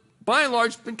 But by and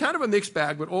large, it's been kind of a mixed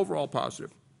bag, but overall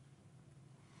positive.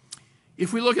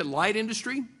 If we look at light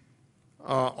industry,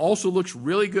 also looks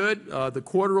really good. The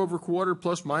quarter-over-quarter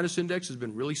plus-minus index has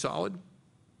been really solid.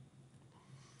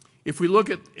 If we look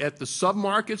at the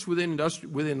submarkets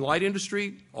within light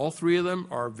industry, all three of them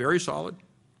are very solid.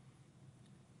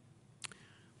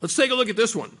 Let's take a look at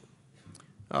this one.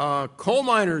 Coal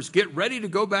miners get ready to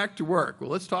go back to work. Well,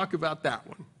 let's talk about that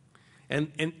one.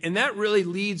 And that really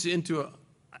leads into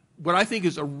what I think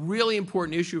is a really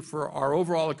important issue for our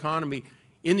overall economy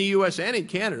in the U.S. and in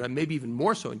Canada, maybe even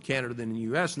more so in Canada than in the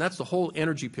U.S., and that's the whole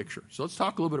energy picture. So let's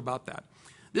talk a little bit about that.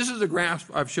 This is a graph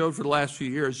I've showed for the last few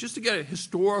years just to get a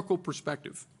historical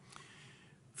perspective.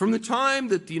 From the time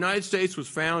that the United States was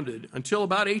founded until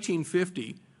about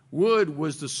 1850, wood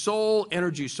was the sole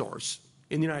energy source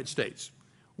in the United States.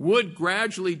 Wood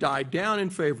gradually died down in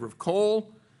favor of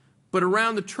coal, but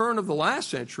around the turn of the last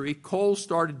century, coal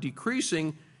started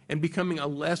decreasing and becoming a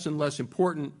less and less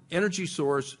important energy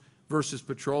source versus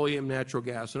petroleum, natural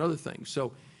gas, and other things.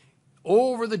 So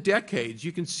over the decades,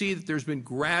 you can see that there's been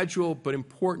gradual but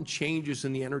important changes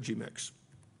in the energy mix.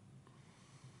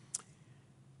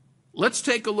 Let's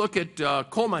take a look at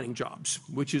coal mining jobs,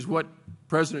 which is what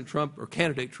President Trump or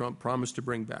candidate Trump promised to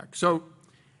bring back. So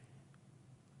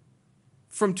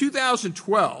from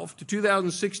 2012 to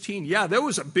 2016, yeah, there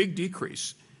was a big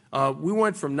decrease. We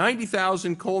went from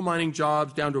 90,000 coal mining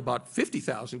jobs down to about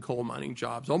 50,000 coal mining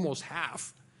jobs, almost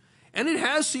half. And it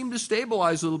has seemed to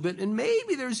stabilize a little bit, and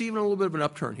maybe there's even a little bit of an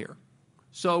upturn here.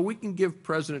 So we can give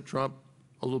President Trump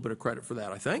a little bit of credit for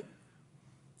that, I think.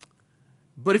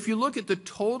 But if you look at the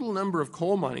total number of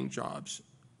coal mining jobs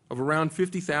of around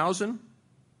 50,000,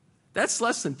 that's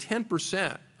less than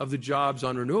 10% of the jobs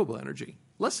on renewable energy.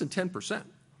 Less than 10%.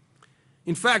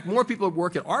 In fact, more people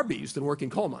work at Arby's than work in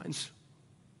coal mines.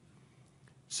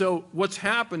 So what's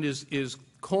happened is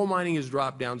coal mining has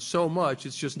dropped down so much,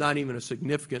 it's just not even a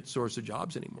significant source of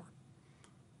jobs anymore.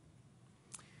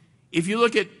 If you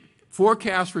look at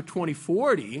forecasts for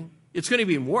 2040, it's going to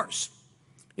be even worse.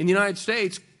 In the United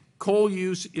States, coal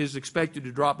use is expected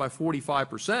to drop by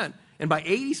 45% and by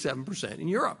 87% in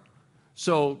Europe.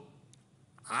 So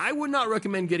I would not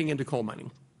recommend getting into coal mining,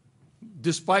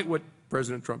 despite what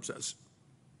President Trump says.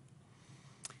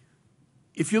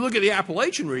 If you look at the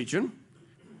Appalachian region,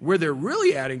 where they're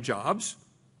really adding jobs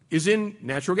is in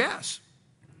natural gas.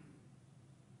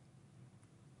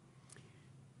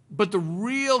 But the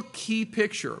real key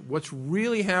picture, what's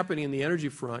really happening in the energy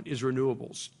front, is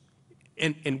renewables.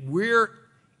 And we're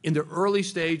in the early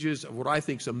stages of what I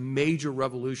think is a major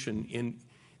revolution in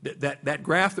that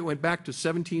graph that went back to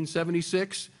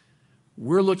 1776.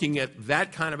 We're looking at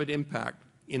that kind of an impact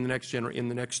in the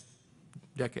next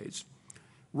decades.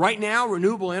 Right now,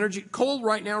 renewable energy, coal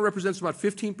right now represents about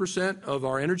 15% of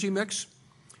our energy mix.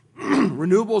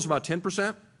 Renewables about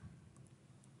 10%.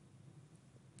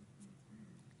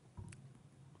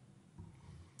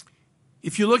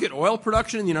 If you look at oil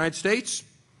production in the United States,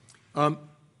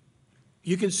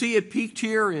 you can see it peaked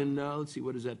here in, let's see,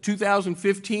 what is that,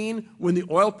 2015, when the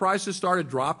oil prices started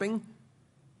dropping.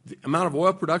 The amount of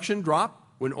oil production dropped.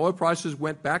 When oil prices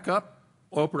went back up,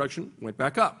 oil production went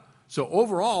back up. So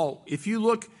overall, if you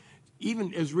look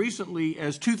even as recently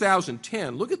as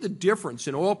 2010, look at the difference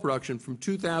in oil production from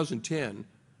 2010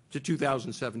 to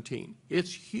 2017.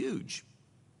 It's huge.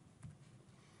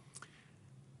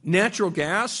 Natural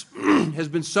gas has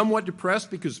been somewhat depressed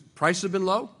because prices have been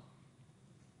low.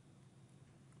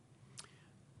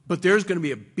 But there's going to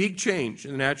be a big change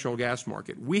in the natural gas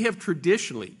market. We have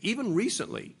traditionally, even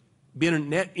recently, been a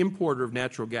net importer of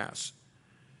natural gas.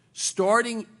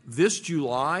 Starting this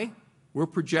July, we're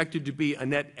projected to be a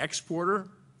net exporter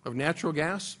of natural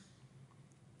gas.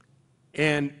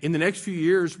 And in the next few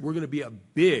years, we're going to be a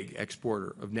big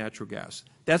exporter of natural gas.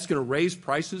 That's going to raise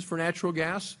prices for natural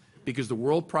gas because the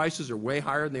world prices are way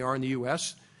higher than they are in the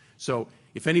U.S. So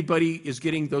if anybody is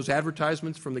getting those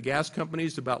advertisements from the gas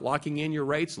companies about locking in your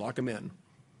rates, lock them in.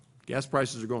 Gas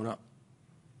prices are going up.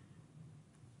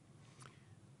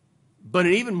 But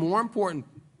an even more important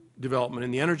development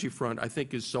in the energy front, I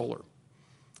think, is solar.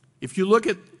 If you look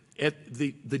at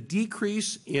the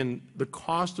decrease in the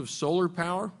cost of solar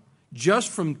power,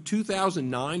 just from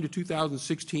 2009 to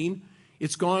 2016,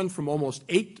 it's gone from almost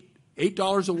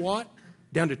 $8 a watt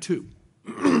down to $2.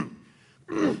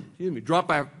 Excuse me, dropped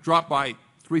by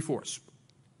 3/4.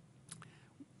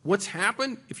 What's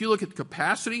happened, if you look at the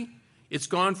capacity, it's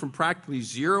gone from practically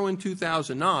 0 in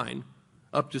 2009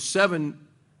 up to 7,000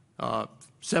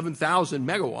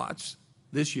 megawatts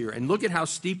this year. And look at how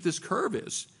steep this curve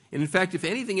is. And in fact, if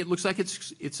anything, it looks like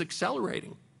it's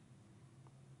accelerating.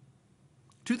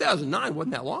 2009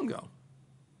 wasn't that long ago.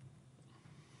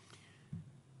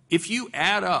 If you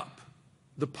add up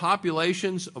the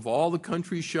populations of all the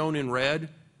countries shown in red,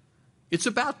 it's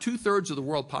about 2/3 of the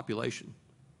world population.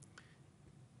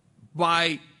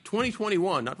 By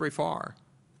 2021, not very far,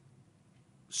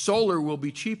 solar will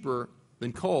be cheaper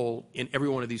than coal in every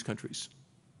one of these countries.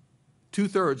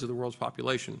 2/3 of the world's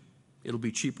population, it'll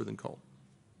be cheaper than coal.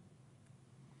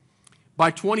 By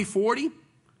 2040,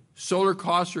 solar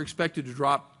costs are expected to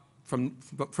drop from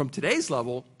today's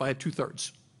level by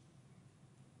 2/3.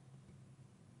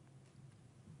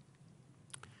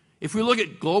 If we look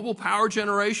at global power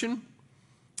generation,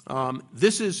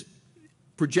 this is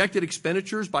projected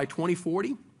expenditures by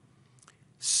 2040.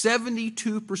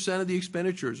 72% of the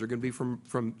expenditures are going to be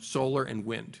from solar and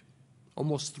wind.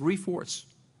 Almost 3/4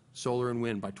 solar and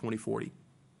wind by 2040.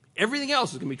 Everything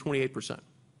else is going to be 28%.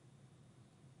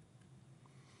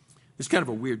 It's kind of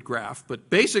a weird graph, but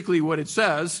basically what it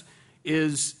says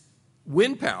is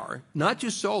wind power, not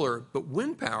just solar, but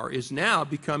wind power is now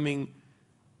becoming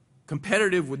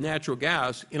competitive with natural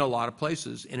gas in a lot of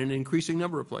places, in an increasing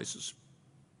number of places.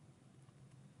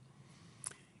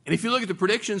 And if you look at the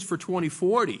predictions for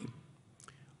 2040,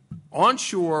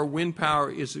 onshore wind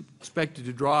power is expected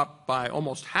to drop by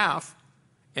almost half,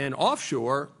 and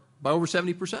offshore by over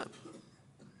 70%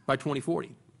 by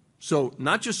 2040. So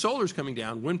not just solar is coming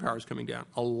down, wind power is coming down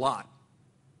a lot.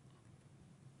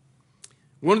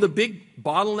 One of the big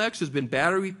bottlenecks has been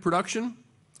battery production.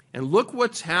 And look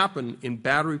what's happened in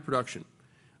battery production.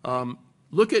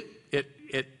 Look at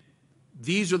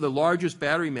these are the largest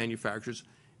battery manufacturers.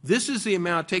 This is the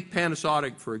amount, take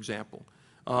Panasonic, for example.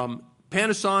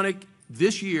 Panasonic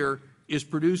this year is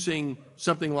producing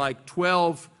something like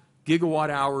 12 gigawatt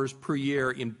hours per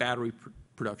year in battery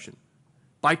production.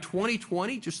 By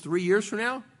 2020, just 3 years from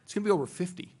now, it's going to be over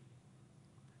 50.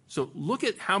 So look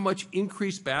at how much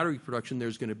increased battery production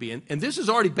there's going to be. And this is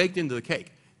already baked into the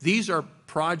cake. These are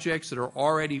projects that are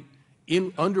already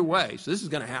underway, so this is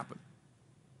going to happen.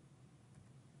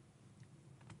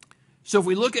 So if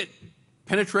we look at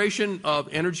penetration of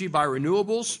energy by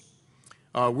renewables,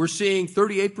 we're seeing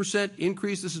 38%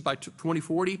 increase. This is by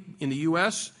 2040 in the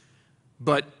U.S.,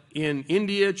 but in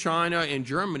India, China, and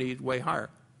Germany, it's way higher.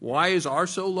 Why is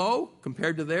ours so low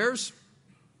compared to theirs?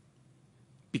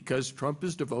 Because Trump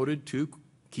is devoted to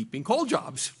keeping coal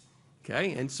jobs.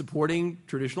 Okay, and supporting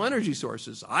traditional energy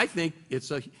sources. I think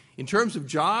in terms of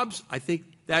jobs, I think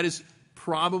that is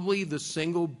probably the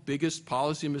single biggest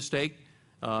policy mistake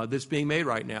that's being made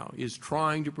right now, is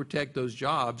trying to protect those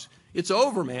jobs. It's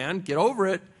over, man. Get over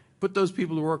it. Put those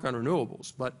people to work on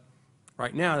renewables. But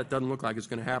right now, it doesn't look like it's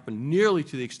going to happen nearly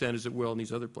to the extent as it will in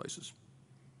these other places.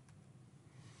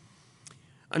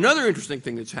 Another interesting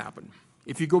thing that's happened,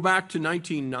 if you go back to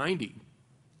 1990,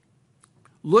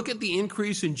 look at the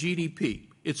increase in GDP.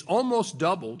 It's almost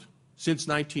doubled since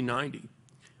 1990.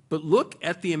 But look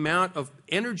at the amount of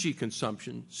energy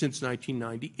consumption since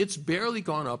 1990. It's barely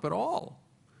gone up at all.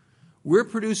 We're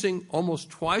producing almost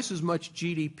twice as much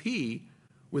GDP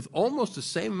with almost the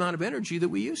same amount of energy that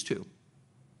we used to.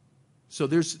 So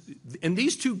and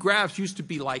these two graphs used to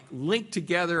be like linked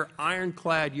together,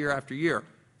 ironclad year after year.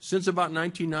 Since about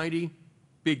 1990,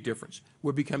 Big difference.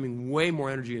 We're becoming way more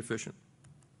energy efficient.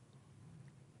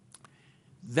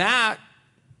 That,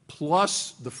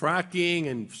 plus the fracking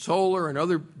and solar and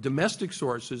other domestic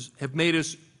sources, have made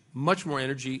us much more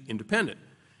energy independent.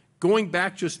 Going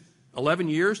back just 11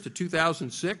 years to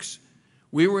 2006,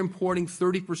 we were importing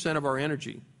 30% of our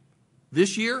energy.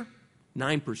 This year,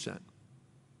 9%.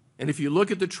 And if you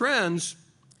look at the trends,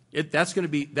 that's going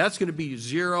to be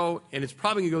zero, and it's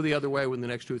probably going to go the other way within the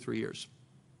next 2 or 3 years.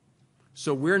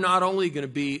 So we're not only going to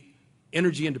be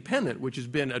energy independent, which has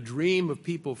been a dream of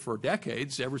people for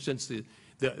decades, ever since the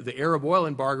Arab oil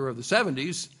embargo of the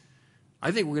 70s,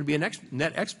 I think we're going to be a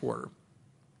net exporter.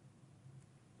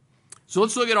 So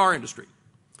let's look at our industry.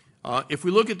 If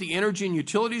we look at the energy and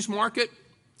utilities market,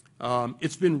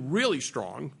 it's been really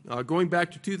strong. Going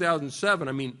back to 2007,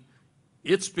 I mean,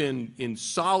 it's been in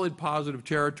solid positive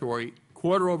territory,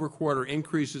 quarter-over-quarter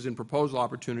increases in proposal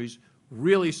opportunities,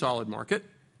 really solid market.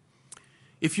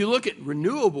 If you look at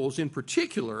renewables in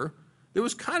particular, there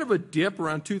was kind of a dip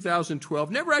around 2012.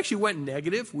 Never actually went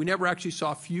negative. We never actually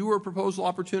saw fewer proposal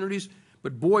opportunities.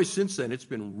 But boy, since then, it's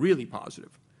been really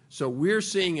positive. So we're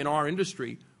seeing in our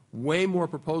industry way more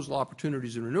proposal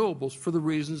opportunities in renewables for the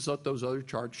reasons that those other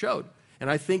charts showed. And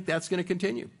I think that's going to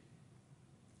continue.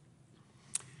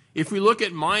 If we look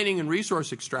at mining and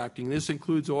resource extracting, this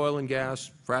includes oil and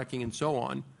gas, fracking, and so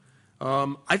on,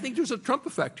 I think there's a Trump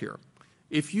effect here.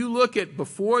 If you look at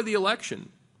before the election,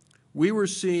 we were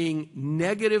seeing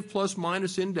negative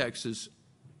plus-minus indexes,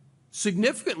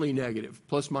 significantly negative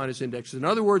plus-minus indexes. In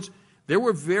other words, there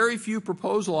were very few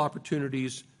proposal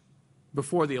opportunities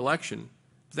before the election.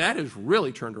 That has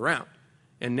really turned around.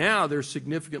 And now there's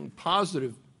significantly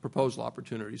positive proposal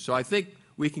opportunities. So I think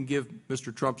we can give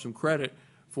Mr. Trump some credit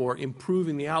for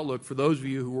improving the outlook for those of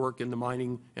you who work in the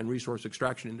mining and resource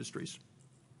extraction industries,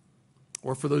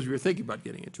 or for those of you who are thinking about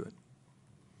getting into it.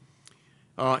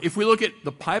 If we look at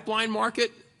the pipeline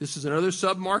market, this is another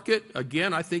sub-market.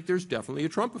 Again, I think there's definitely a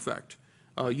Trump effect.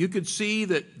 You could see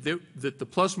that the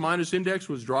plus-minus index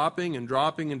was dropping and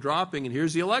dropping and dropping, and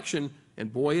here's the election,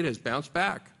 and boy, it has bounced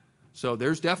back. So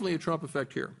there's definitely a Trump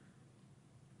effect here.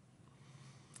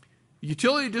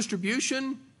 Utility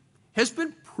distribution has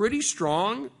been pretty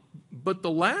strong, but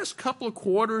the last couple of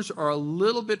quarters are a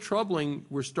little bit troubling.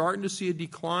 We're starting to see a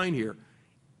decline here.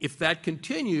 If that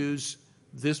continues,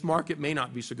 this market may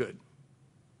not be so good.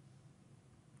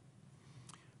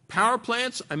 Power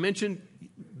plants, I mentioned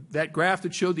that graph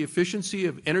that showed the efficiency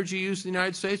of energy use in the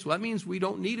United States. Well, that means we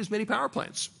don't need as many power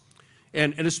plants.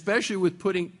 And especially with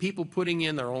people putting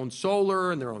in their own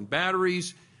solar and their own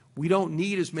batteries, we don't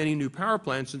need as many new power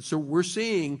plants. And so we're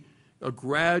seeing a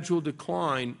gradual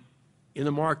decline in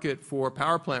the market for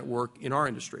power plant work in our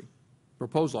industry,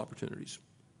 proposal opportunities.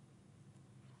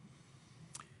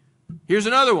 Here's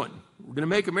another one. We're going to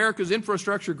make America's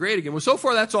infrastructure great again. Well, so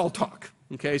far that's all talk.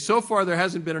 Okay, so far there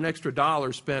hasn't been an extra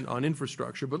dollar spent on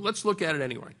infrastructure, but let's look at it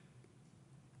anyway.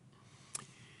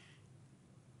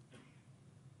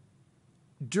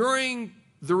 During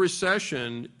the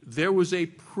recession, there was a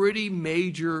pretty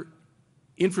major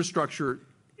infrastructure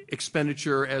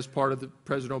expenditure as part of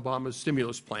President Obama's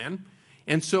stimulus plan.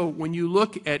 And so when you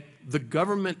look at the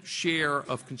government share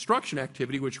of construction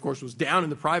activity, which of course was down in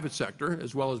the private sector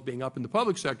as well as being up in the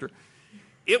public sector,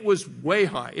 it was way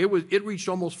high. It reached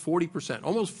almost 40%.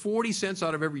 Almost 40 cents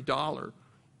out of every dollar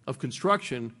of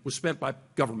construction was spent by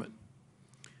government.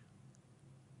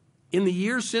 In the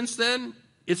years since then,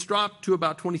 it's dropped to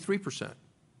about 23%.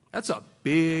 That's a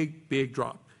big, big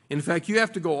drop. In fact, you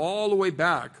have to go all the way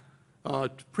back to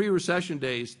pre-recession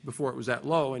days before it was that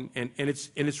low, and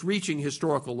it's reaching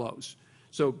historical lows.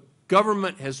 So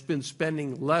government has been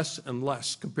spending less and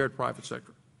less compared to private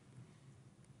sector.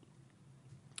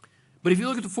 But if you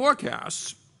look at the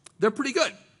forecasts, they're pretty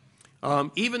good.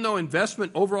 Even though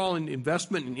overall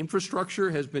investment in infrastructure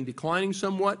has been declining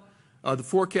somewhat, the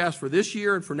forecasts for this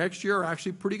year and for next year are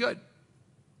actually pretty good.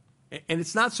 And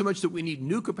it's not so much that we need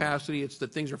new capacity, it's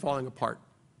that things are falling apart.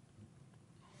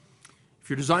 If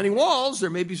you're designing walls, there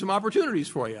may be some opportunities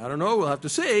for you. I don't know, we'll have to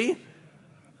see.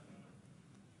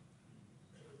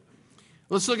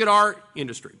 Let's look at our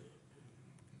industry.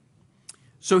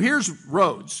 So here's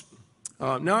roads.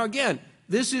 Now again,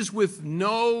 this is with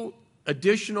no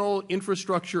additional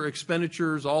infrastructure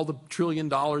expenditures, all the $1 trillion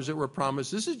that were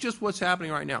promised. This is just what's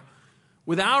happening right now.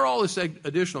 Without all this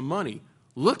additional money,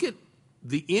 look at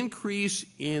the increase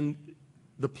in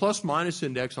the plus-minus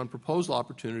index on proposal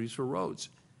opportunities for roads.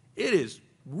 It is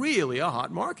really a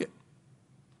hot market.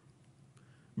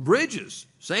 Bridges,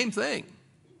 same thing,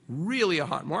 really a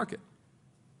hot market.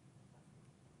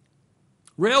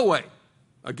 Railway,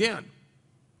 again.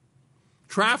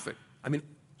 Traffic, I mean,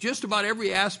 just about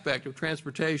every aspect of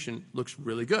transportation looks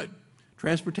really good.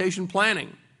 Transportation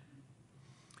planning,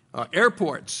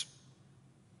 airports.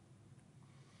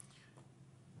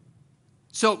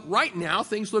 So right now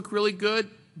things look really good,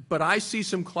 but I see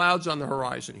some clouds on the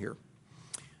horizon here.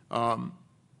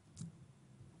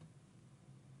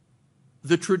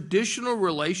 The traditional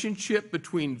relationship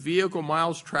between vehicle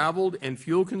miles traveled and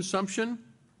fuel consumption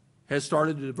has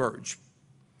started to diverge.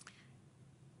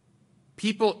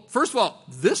 People, first of all,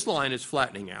 this line is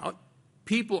flattening out.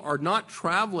 People are not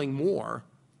traveling more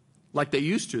like they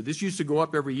used to. This used to go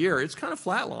up every year. It's kind of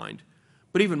flatlined.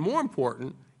 But even more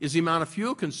important is the amount of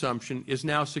fuel consumption is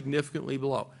now significantly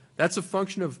below. That's a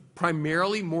function of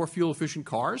primarily more fuel-efficient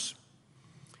cars.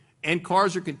 And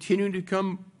cars are continuing to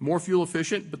become more fuel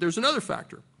efficient, but there's another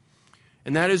factor,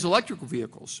 and that is electrical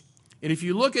vehicles. And if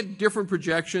you look at different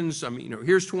projections, I mean,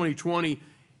 here's 2020.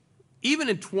 Even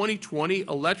in 2020,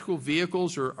 electrical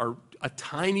vehicles are a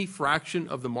tiny fraction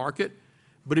of the market.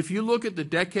 But if you look at the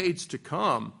decades to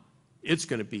come, it's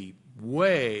going to be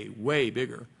way, way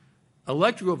bigger.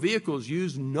 Electrical vehicles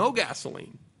use no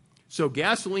gasoline. So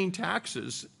gasoline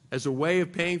taxes as a way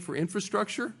of paying for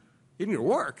infrastructure isn't going to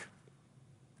work.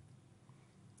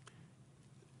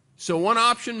 So one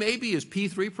option maybe is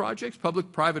P3 projects,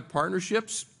 public-private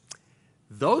partnerships.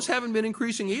 Those haven't been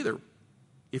increasing either.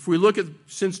 If we look at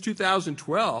since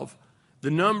 2012,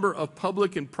 the number of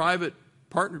public and private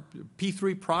partner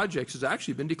P3 projects has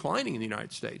actually been declining in the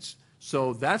United States.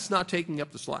 So that's not taking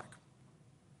up the slack.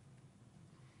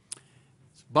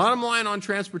 Bottom line on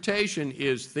transportation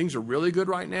is things are really good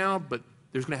right now, but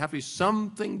there's going to have to be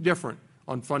something different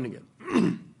on funding it.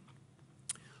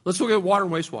 Let's look at water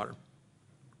and wastewater.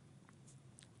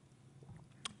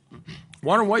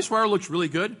 Water and wastewater looks really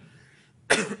good.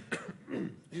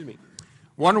 Excuse me.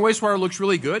 Water and wastewater looks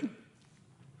really good.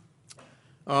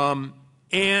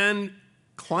 And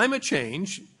climate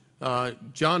change,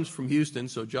 John's from Houston,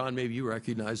 so John, maybe you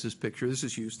recognize this picture. This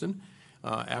is Houston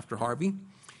after Harvey.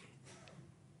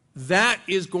 That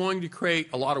is going to create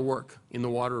a lot of work in the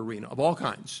water arena of all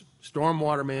kinds.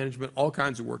 Stormwater management, all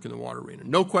kinds of work in the water arena.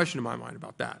 No question in my mind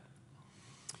about that.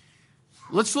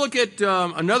 Let's look at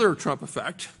another Trump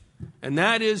effect. And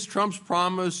that is Trump's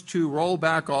promise to roll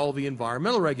back all the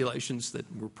environmental regulations that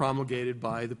were promulgated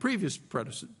by the previous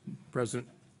President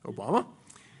Obama.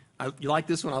 You like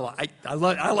this one?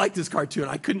 I like this cartoon.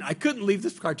 I couldn't leave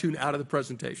this cartoon out of the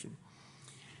presentation.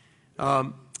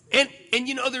 And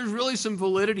you know, there's really some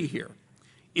validity here.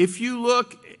 If you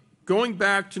look, going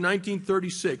back to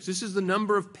 1936, this is the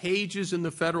number of pages in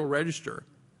the Federal Register.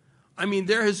 I mean,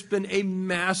 there has been a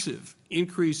massive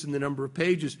increase in the number of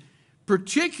pages,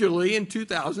 particularly in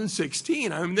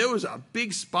 2016. I mean, there was a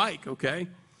big spike, okay?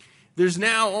 There's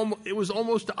now, it was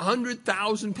almost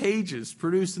 100,000 pages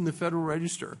produced in the Federal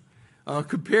Register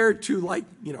compared to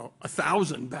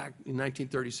 1,000 back in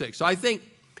 1936. So I think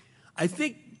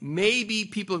maybe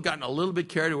people have gotten a little bit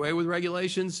carried away with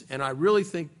regulations, and I really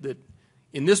think that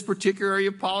in this particular area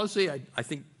of policy, I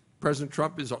think President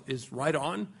Trump is right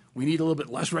on. We need a little bit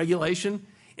less regulation,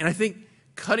 and I think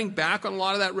cutting back on a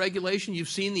lot of that regulation, you've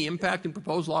seen the impact in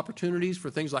proposal opportunities for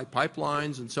things like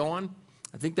pipelines and so on.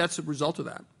 I think that's a result of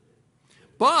that.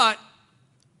 But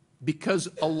because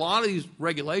a lot of these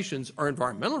regulations are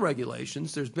environmental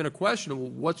regulations, there's been a question of, well,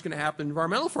 what's going to happen to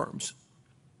environmental firms?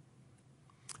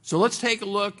 So let's take a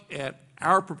look at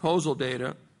our proposal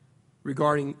data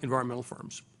regarding environmental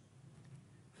firms.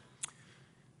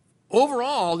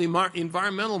 Overall, the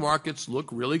environmental markets look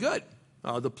really good.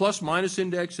 The plus-minus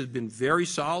index has been very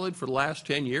solid for the last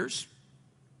 10 years.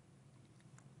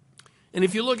 And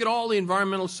if you look at all the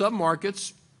environmental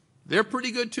submarkets, they're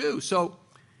pretty good too. So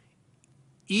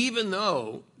even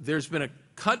though there's been a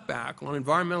cutback on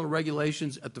environmental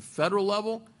regulations at the federal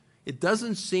level, it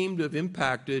doesn't seem to have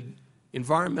impacted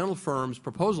environmental firms'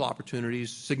 proposal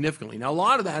opportunities significantly. Now, a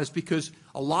lot of that is because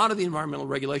a lot of the environmental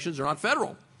regulations are not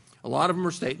federal. A lot of them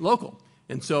are state and local.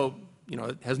 And so,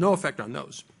 it has no effect on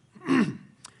those.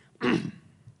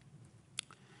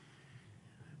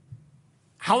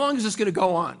 How long is this going to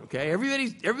go on? Okay,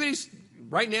 everybody's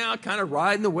right now kind of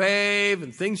riding the wave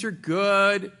and things are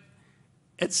good.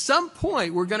 At some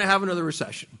point, we're going to have another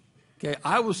recession. Okay,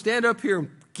 I will stand up here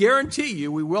and guarantee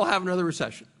you we will have another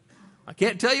recession. I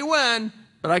can't tell you when,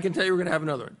 but I can tell you we're going to have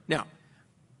another one. Now,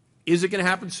 is it going to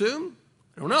happen soon?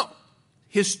 I don't know.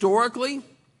 Historically,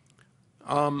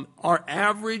 our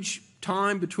average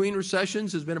time between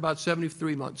recessions has been about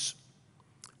 73 months.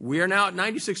 We are now at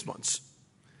 96 months.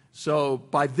 So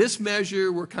by this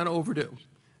measure, we're kind of overdue.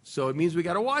 So it means we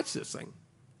got to watch this thing.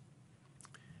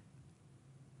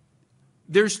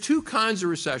 There's two kinds of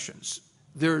recessions.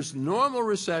 There's normal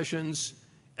recessions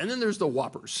And then there's the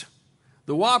whoppers.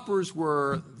 The whoppers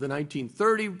were the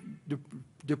 1930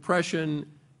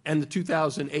 Depression and the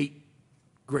 2008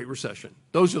 Great Recession.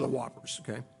 Those are the whoppers,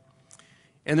 okay?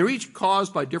 And they're each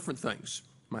caused by different things.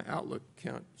 My Outlook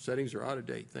count settings are out of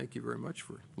date. Thank you very much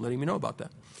for letting me know about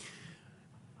that.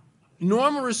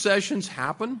 Normal recessions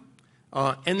happen,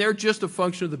 and they're just a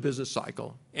function of the business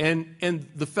cycle. And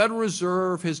the Federal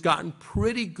Reserve has gotten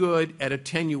pretty good at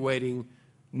attenuating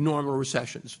normal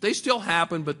recessions. They still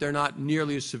happen, but they're not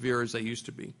nearly as severe as they used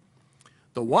to be.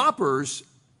 The whoppers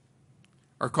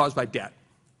are caused by debt.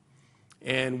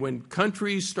 And when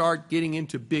countries start getting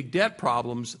into big debt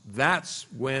problems, that's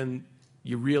when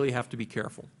you really have to be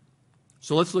careful.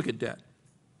 So let's look at debt.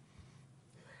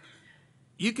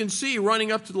 You can see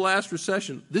running up to the last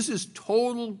recession, this is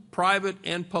total private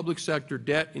and public sector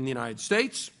debt in the United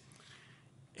States.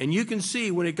 And you can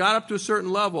see when it got up to a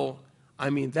certain level, I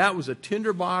mean, that was a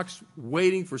tinderbox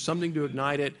waiting for something to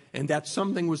ignite it, and that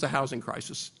something was the housing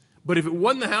crisis. But if it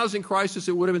wasn't the housing crisis,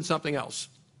 it would have been something else.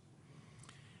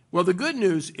 Well, the good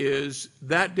news is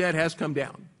that debt has come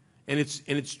down, and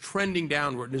it's trending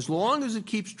downward. And as long as it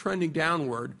keeps trending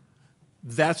downward,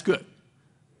 that's good.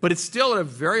 But it's still at a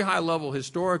very high level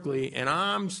historically, and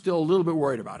I'm still a little bit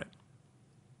worried about it.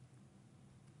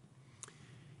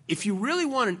 If you really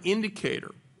want an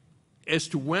indicator as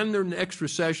to when the next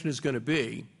recession is going to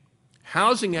be,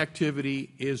 housing activity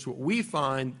is what we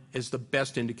find as the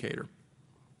best indicator.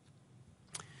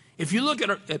 If you look at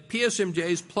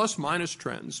PSMJ's plus-minus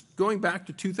trends, going back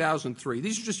to 2003,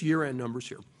 these are just year-end numbers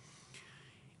here.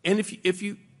 And if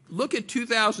you look at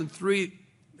 2003,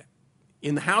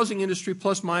 in the housing industry,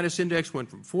 plus-minus index went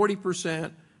from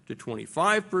 40% to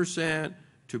 25%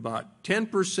 to about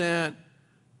 10%.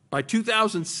 By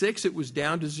 2006, it was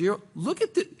down to 0. Look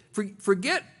at the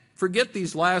forget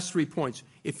these last 3 points.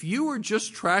 If you were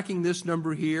just tracking this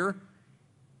number here,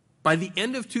 by the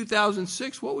end of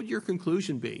 2006, what would your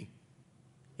conclusion be?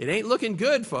 It ain't looking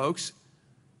good, folks.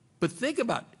 But think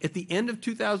about it. At the end of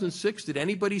 2006, did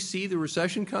anybody see the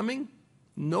recession coming?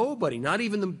 Nobody. Not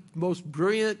even the most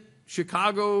brilliant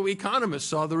Chicago economists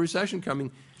saw the recession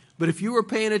coming. But if you were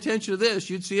paying attention to this,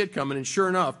 you'd see it coming, and sure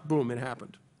enough, boom, it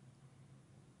happened.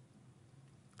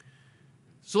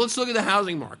 So let's look at the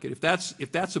housing market. If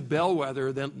that's a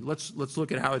bellwether, then let's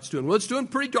look at how it's doing. Well, it's doing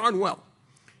pretty darn well.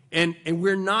 And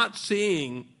we're not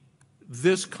seeing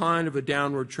this kind of a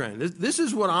downward trend. This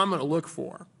is what I'm going to look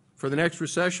for the next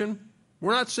recession.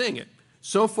 We're not seeing it.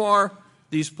 So far,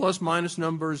 these plus-minus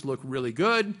numbers look really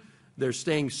good. They're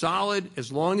staying solid.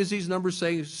 As long as these numbers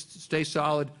stay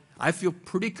solid, I feel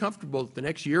pretty comfortable that the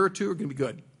next year or two are going to be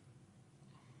good.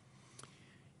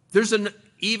 There's an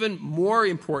even more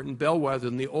important bellwether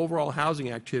than the overall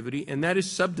housing activity, and that is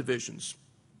subdivisions.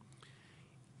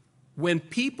 When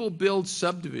people build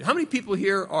subdivisions, how many people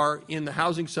here are in the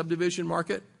housing subdivision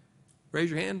market?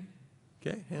 Raise your hand.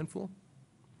 Okay, handful.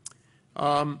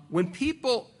 When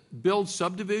people build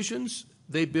subdivisions,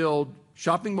 they build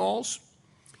shopping malls,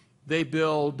 they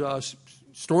build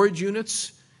storage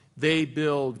units, they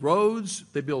build roads,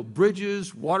 they build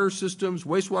bridges, water systems,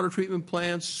 wastewater treatment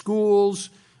plants, schools,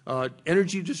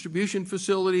 energy distribution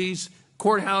facilities,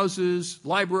 courthouses,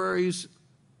 libraries.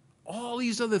 All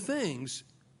these other things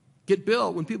get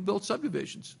built when people build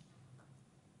subdivisions.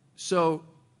 So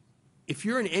if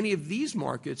you're in any of these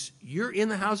markets, you're in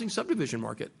the housing subdivision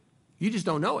market. You just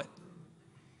don't know it.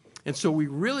 And so we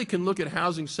really can look at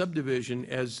housing subdivision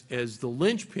as the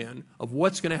linchpin of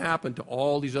what's going to happen to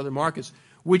all these other markets,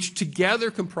 which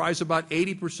together comprise about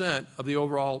 80% of the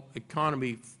overall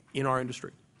economy in our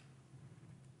industry.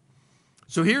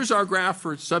 So here's our graph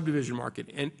for subdivision market,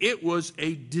 and it was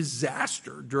a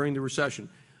disaster during the recession.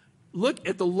 Look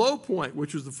at the low point,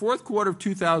 which was the fourth quarter of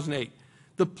 2008.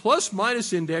 The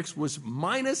plus-minus index was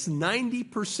minus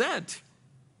 90%.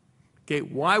 Okay,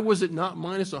 why was it not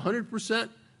minus 100%?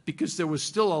 Because there was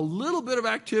still a little bit of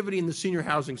activity in the senior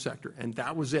housing sector, and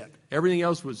that was it. Everything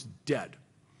else was dead.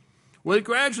 Well, it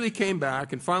gradually came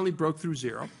back and finally broke through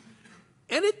zero.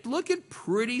 And it looked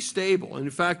pretty stable. And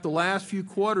in fact, the last few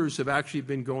quarters have actually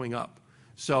been going up.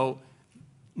 So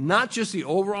not just the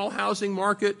overall housing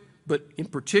market, but in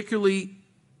particularly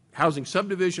housing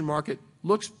subdivision market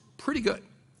looks pretty good.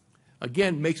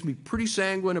 Again, makes me pretty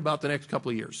sanguine about the next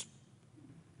couple of years.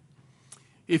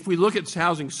 If we look at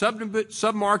housing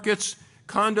submarkets,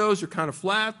 condos are kind of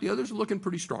flat. The others are looking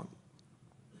pretty strong.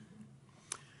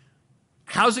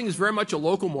 Housing is very much a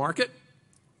local market.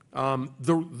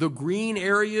 The green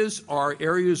areas are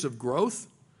areas of growth.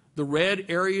 The red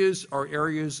areas are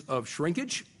areas of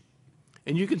shrinkage.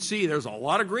 And you can see there's a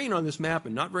lot of green on this map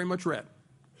and not very much red.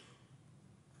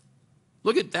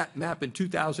 Look at that map in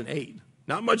 2008.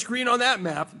 Not much green on that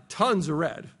map, tons of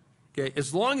red. Okay,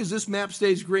 as long as this map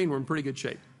stays green, we're in pretty good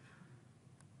shape.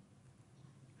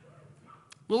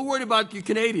 A little worried about you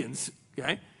Canadians.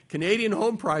 Okay, Canadian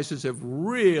home prices have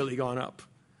really gone up,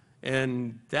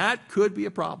 and that could be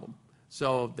a problem.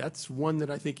 So that's one that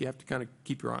I think you have to kind of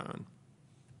keep your eye on.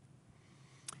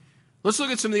 Let's look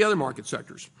at some of the other market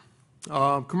sectors.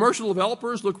 Commercial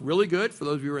developers look really good for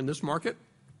those of you who are in this market.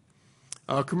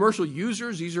 Commercial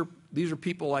users, these are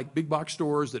people like big box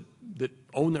stores that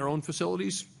own their own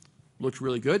facilities. Looks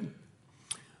really good.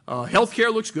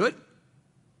 Healthcare looks good.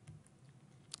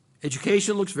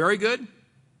 Education looks very good.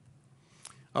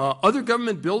 Other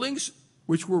government buildings,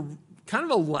 which were kind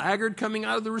of a laggard coming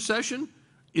out of the recession,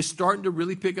 is starting to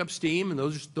really pick up steam, and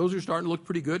those are starting to look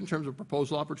pretty good in terms of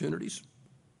proposal opportunities.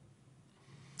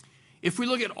 If we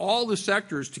look at all the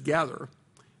sectors together,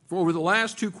 for over the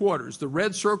last 2 quarters, the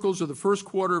red circles are the first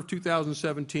quarter of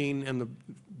 2017 and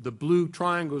the blue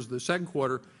triangles the second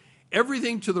quarter,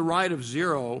 everything to the right of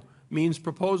 0 means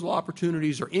proposal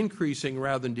opportunities are increasing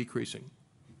rather than decreasing.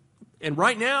 And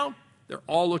right now, they're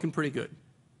all looking pretty good.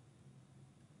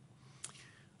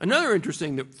 Another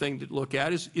interesting thing to look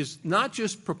at is not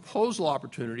just proposal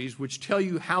opportunities, which tell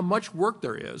you how much work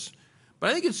there is, but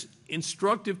I think it's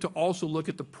instructive to also look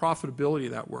at the profitability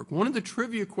of that work. One of the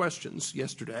trivia questions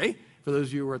yesterday, for those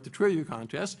of you who were at the trivia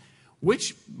contest,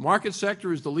 which market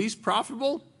sector is the least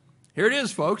profitable? Here it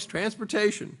is, folks,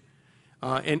 transportation.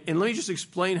 And let me just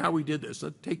explain how we did this.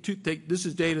 This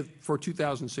is data for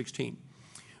 2016.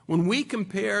 When we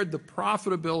compared the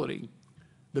profitability,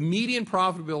 the median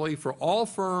profitability for all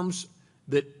firms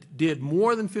that did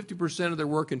more than 50% of their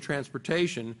work in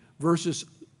transportation versus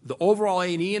the overall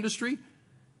A&E industry,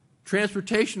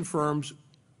 transportation firms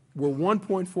were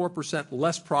 1.4%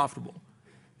 less profitable.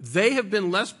 They have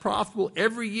been less profitable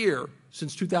every year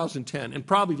since 2010, and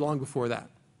probably long before that.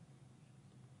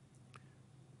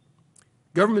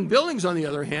 Government buildings, on the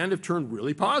other hand, have turned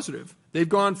really positive. They've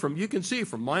gone from, you can see,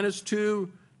 from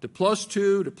 -2 to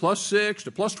 +2 to +6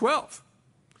 to +12.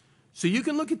 So you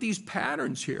can look at these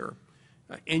patterns here,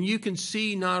 and you can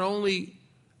see not only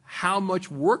how much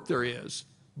work there is,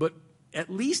 but at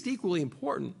least equally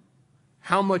important,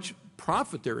 how much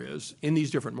profit there is in these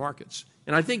different markets.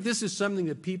 And I think this is something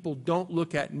that people don't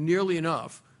look at nearly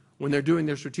enough when they're doing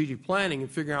their strategic planning and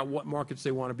figuring out what markets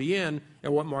they want to be in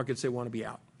and what markets they want to be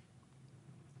out.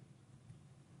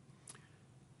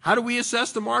 How do we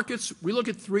assess the markets? We look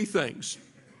at 3 things.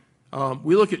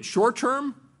 We look at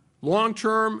short-term,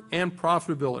 long-term, and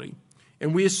profitability.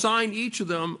 And we assign each of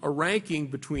them a ranking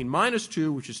between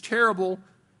 -2, which is terrible,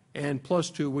 and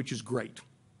 +2, which is great.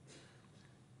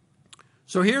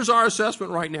 So here's our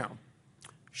assessment right now.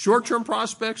 Short-term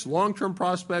prospects, long-term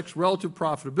prospects, relative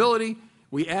profitability.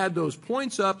 We add those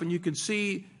points up, and you can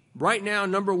see right now,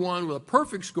 number 1 with a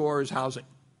perfect score is housing.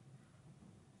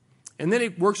 And then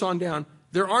it works on down.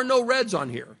 There are no reds on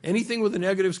here. Anything with a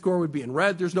negative score would be in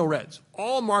red. There's no reds.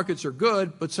 All markets are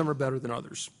good, but some are better than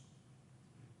others.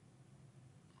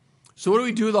 So what do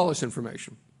we do with all this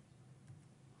information?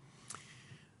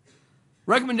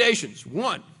 Recommendations.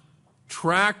 1,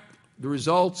 track the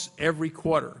results every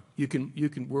quarter.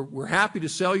 We're happy to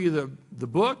sell you the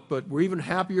book, but we're even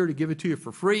happier to give it to you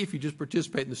for free if you just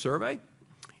participate in the survey.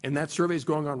 And that survey is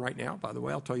going on right now, by the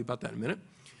way. I'll tell you about that in a minute.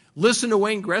 Listen to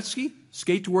Wayne Gretzky,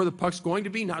 skate to where the puck's going to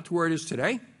be, not to where it is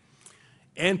today,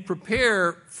 and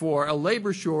prepare for a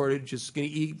labor shortage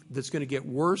that's going to get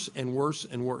worse and worse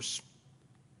and worse.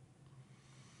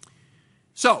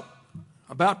 So,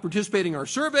 about participating in our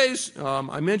surveys,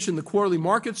 I mentioned the quarterly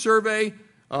market survey.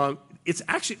 It's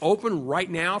actually open right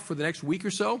now for the next week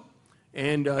or so.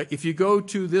 And if you go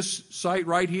to this site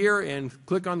right here and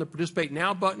click on the Participate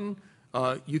Now button,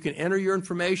 you can enter your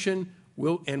information.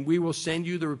 And we will send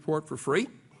you the report for free.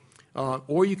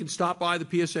 Or you can stop by the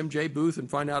PSMJ booth and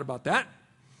find out about that.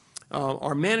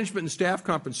 Our management and staff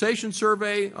compensation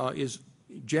survey is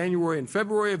January and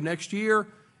February of next year,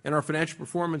 and our financial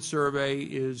performance survey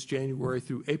is January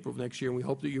through April of next year, and we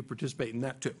hope that you participate in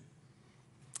that too.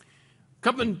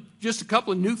 Just a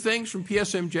couple of new things from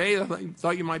PSMJ that I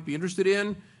thought you might be interested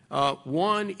in.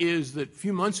 One is that a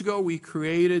few months ago we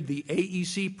created the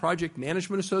AEC Project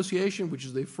Management Association, which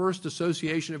is the first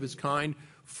association of its kind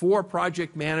for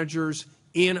project managers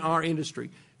in our industry.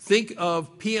 Think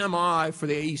of PMI for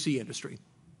the AEC industry.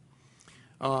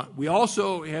 We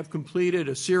also have completed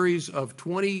a series of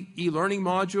 20 e-learning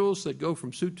modules that go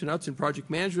from soup to nuts in project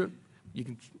management. You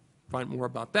can find more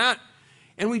about that.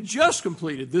 And we just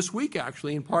completed this week,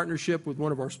 actually, in partnership with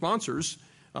one of our sponsors,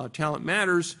 Talent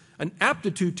Matters, an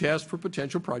aptitude test for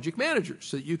potential project managers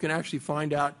so that you can actually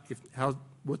find out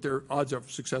what their odds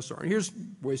of success are. And here's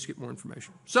ways to get more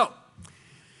information. So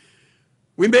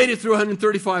we made it through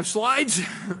 135 slides.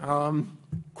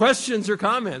 Questions or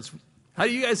comments? How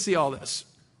do you guys see all this?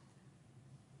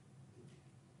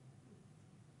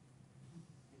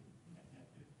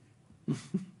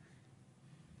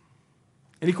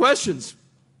 Any questions?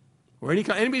 Or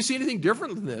anybody see anything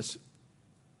different than this? Do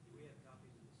we have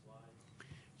copies of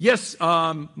the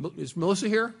slides? Yes. Is Melissa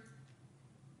here?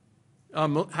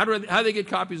 How do they get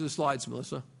copies of the slides,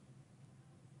 Melissa?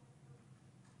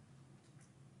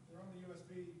 They're on the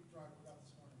USB drive we got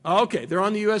this morning. Oh, okay, they're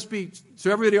on the USB.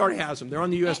 So everybody already has them. They're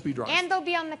on the USB drive. And they'll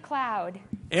be on the cloud.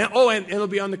 And they'll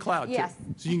be on the cloud, yes.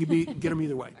 too. So you can get them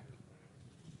either way.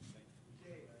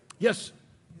 Yes?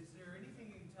 Is there anything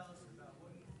you can tell us about what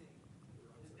you think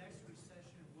the next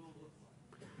recession will look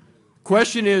like?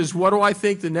 Question is, what do I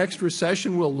think the next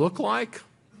recession will look like?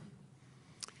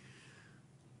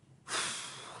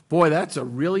 Boy, that's a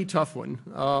really tough one.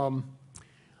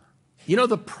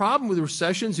 The problem with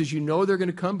recessions is they're going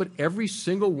to come, but every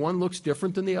single one looks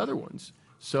different than the other ones.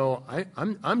 So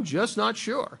I'm just not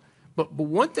sure. But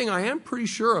one thing I am pretty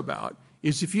sure about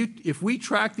is if we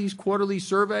track these quarterly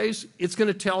surveys, it's going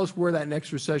to tell us where that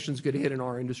next recession is going to hit in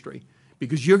our industry,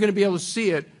 because you're going to be able to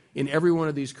see it in every one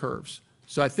of these curves.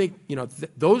 So I think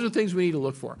those are things we need to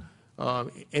look for,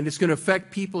 and it's going to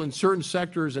affect people in certain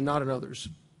sectors and not in others.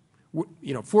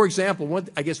 For example, one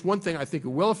thing I think it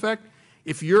will affect,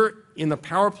 if you're in the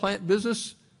power plant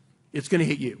business, it's going to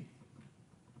hit you.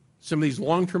 Some of these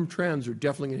long-term trends are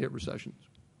definitely going to hit recessions.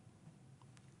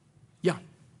 Yeah.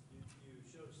 You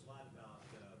showed a slide about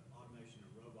automation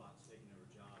and robots taking over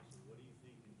jobs. What do you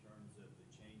think in terms of the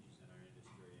changes in our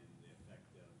industry and the effect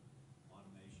of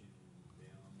automation,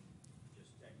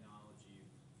 just technology?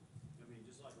 I mean,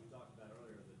 just like we talked about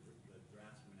earlier, the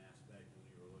draftsman aspect when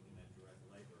you were looking at direct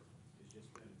labor has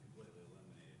just been completely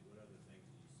eliminated. What other things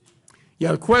do you see?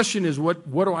 Yeah, the question is, what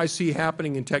do I see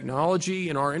happening in technology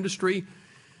in our industry?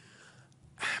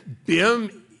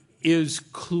 BIM is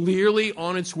clearly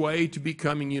on its way to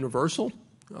becoming universal.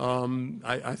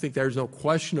 I think there's no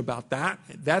question about that.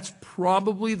 That's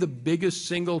probably the biggest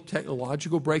single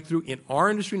technological breakthrough in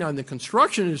our industry. Now, in the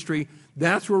construction industry,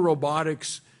 that's where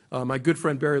robotics, my good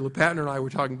friend Barry LePatner and I were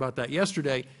talking about that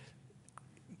yesterday,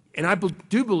 and I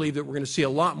do believe that we're going to see a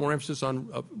lot more emphasis on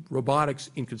robotics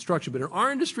in construction. But in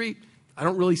our industry, I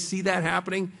don't really see that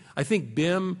happening. I think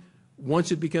BIM,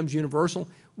 once it becomes universal,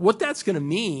 what that's going to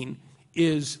mean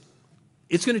is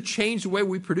it's going to change the way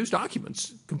we produce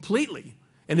documents completely,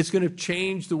 and it's going to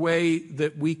change the way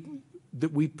that we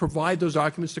provide those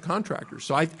documents to contractors.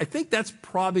 So I think that's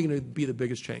probably going to be the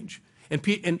biggest change.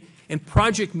 And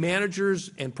project managers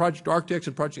and project architects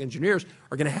and project engineers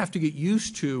are going to have to get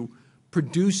used to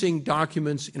producing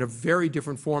documents in a very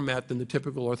different format than the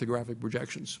typical orthographic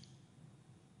projections.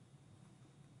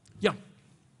 Yeah.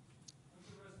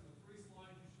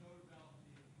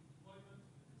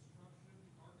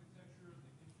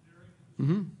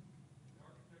 Mm-hmm. The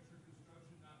architecture and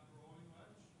construction not growing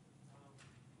much.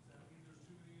 Does that mean there's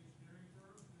too many engineering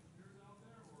firms and engineers out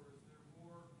there, or is there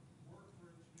more work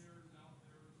for engineers out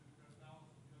there to kind of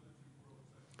balance the other two growth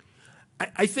sectors?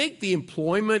 I think the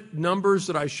employment numbers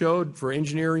that I showed for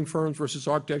engineering firms versus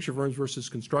architecture firms versus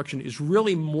construction is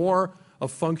really more a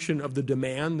function of the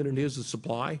demand than it is the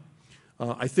supply.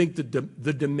 I think the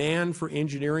demand for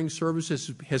engineering services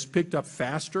has picked up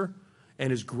faster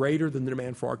and is greater than the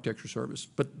demand for architecture service.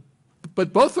 But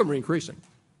both of them are increasing.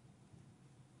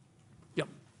 Yep.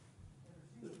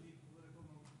 There seems to be political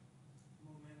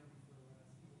momentum for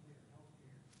single-payer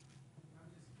healthcare.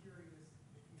 I'm just curious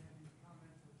if you have any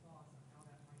comments or thoughts on how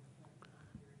that might affect the healthcare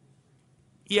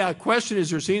industry. Yeah, the question is,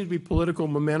 there seems to be political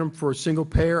momentum for a single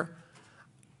payer.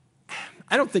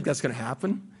 I don't think that's going to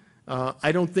happen.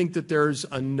 I don't think that there's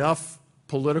enough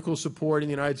political support in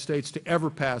the United States to ever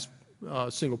pass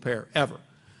single payer, ever.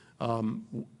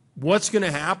 What's going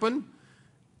to happen?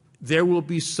 There will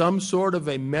be some sort of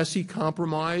a messy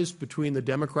compromise between the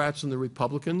Democrats and the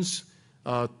Republicans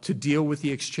to deal with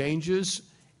the exchanges,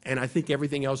 and I think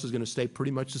everything else is going to stay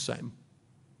pretty much the same.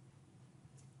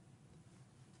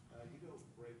 You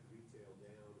don't break retail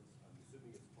down. I'm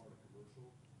assuming it's part of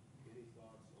commercial. Any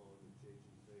thoughts on the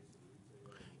changing face of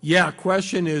retail? Yeah,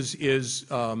 question is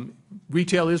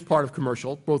retail is part of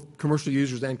commercial, both commercial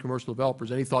users and commercial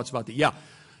developers. Any thoughts about that? Yeah.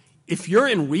 If you're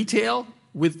in retail,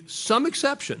 with some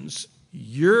exceptions,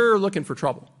 you're looking for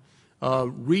trouble.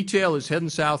 Retail is heading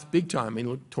south big time. I mean,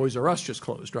 look, Toys R Us just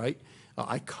closed, right?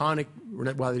 Iconic,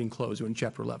 well, they didn't close, they were in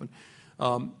Chapter 11.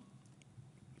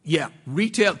 Yeah,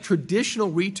 retail, traditional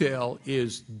retail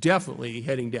is definitely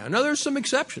heading down. Now, there's some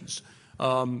exceptions.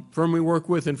 Firm we work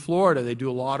with in Florida, they do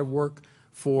a lot of work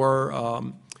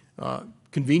for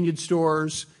convenience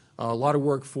stores, a lot of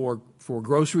work for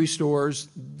grocery stores.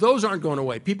 Those aren't going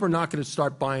away. People are not going to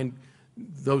start buying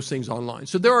those things online.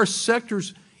 So there are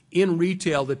sectors in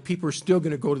retail that people are still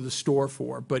going to go to the store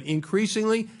for. But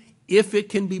increasingly, if it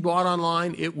can be bought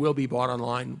online, it will be bought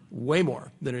online way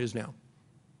more than it is now.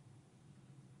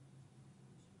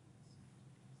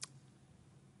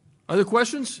 Other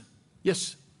questions?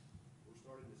 Yes? We're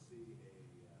starting to see a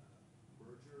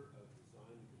merger of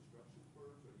design and construction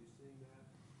firms. Are you seeing that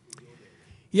in your data?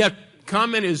 Yeah,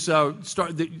 comment is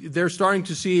they're starting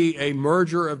to see a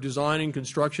merger of design and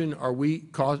construction. Are we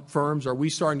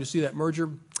starting to see that merger?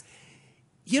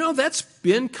 You know, that's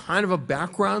been kind of a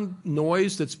background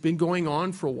noise that's been going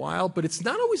on for a while, but it's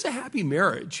not always a happy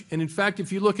marriage. And in fact,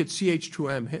 if you look at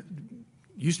CH2M,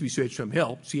 used to be CH2M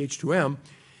Hill, CH2M,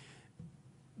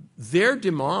 their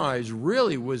demise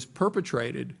really was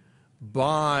perpetrated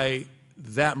by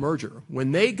that merger.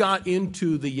 When they got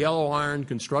into the yellow iron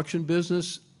construction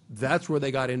business, that's where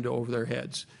they got into over their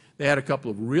heads. They had a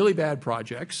couple of really bad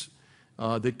projects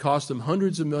that cost them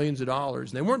hundreds of millions of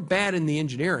dollars. And they weren't bad in the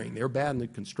engineering. They were bad in the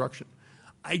construction.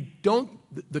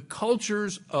 The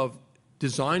cultures of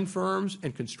design firms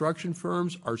and construction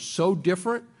firms are so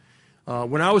different.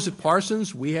 When I was at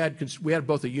Parsons, we had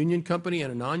both a union company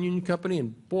and a non-union company,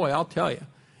 and boy, I'll tell you,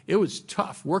 it was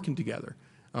tough working together.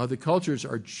 The cultures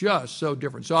are just so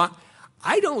different. So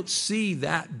I don't see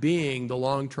that being the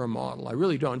long-term model. I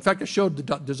really don't. In fact, I showed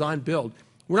the design build.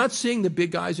 We're not seeing the big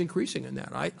guys increasing in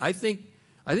that. I think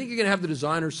you're going to have the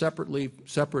designers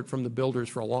separate from the builders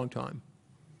for a long time.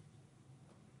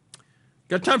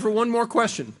 Got time for one more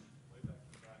question?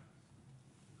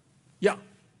 Yeah.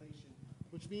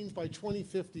 Which means by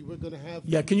 2050 we're going to have...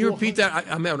 Yeah, can you repeat that?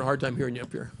 I'm having a hard time hearing you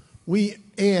up here. We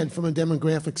add, from a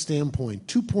demographic standpoint,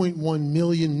 2.1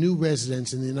 million new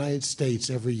residents in the United States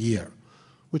every year,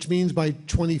 which means by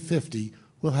 2050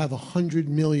 we'll have 100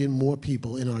 million more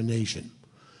people in our nation.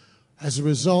 As a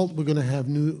result, we're going to have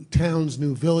new towns,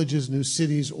 new villages, new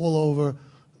cities all over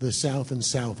the South and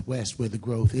Southwest where the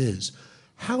growth is.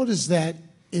 How does that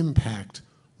impact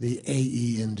the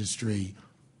AE industry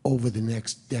over the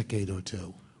next decade or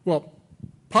two? Well,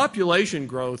 population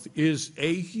growth is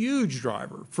a huge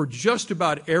driver for just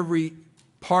about every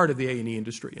part of the A&E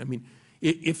industry. I mean,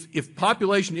 if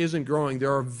population isn't growing,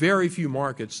 there are very few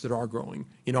markets that are growing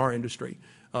in our industry.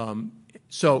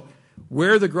 So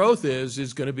where the growth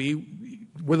is going to be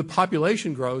where the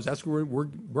population grows. That's where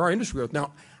our industry grows.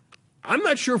 Now, I'm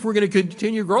not sure if we're going to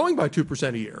continue growing by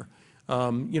 2% a year.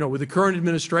 With the current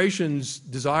administration's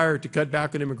desire to cut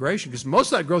back on immigration, because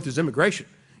most of that growth is immigration.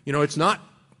 It's not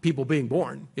people being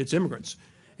born, it's immigrants.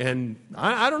 And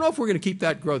I don't know if we're going to keep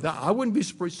that growth. I wouldn't be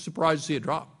surprised to see a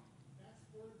drop.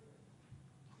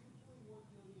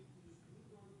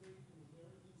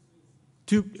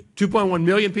 2.1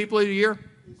 million people a year?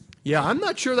 Yeah, I'm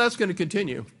not sure that's going to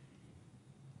continue.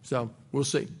 So we'll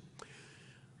see.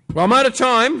 Well, I'm out of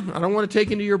time. I don't want to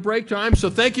take into your break time, so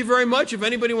thank you very much. If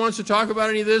anybody wants to talk about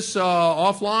any of this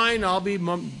offline, I'll be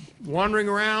wandering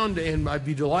around, and I'd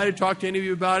be delighted to talk to any of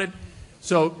you about it.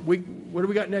 So what do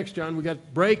we got next, John? We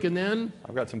got break, and then?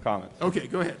 I've got some comments. Okay,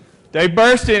 go ahead. Dave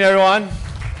Burstein, everyone.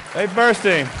 Dave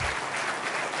Burstein.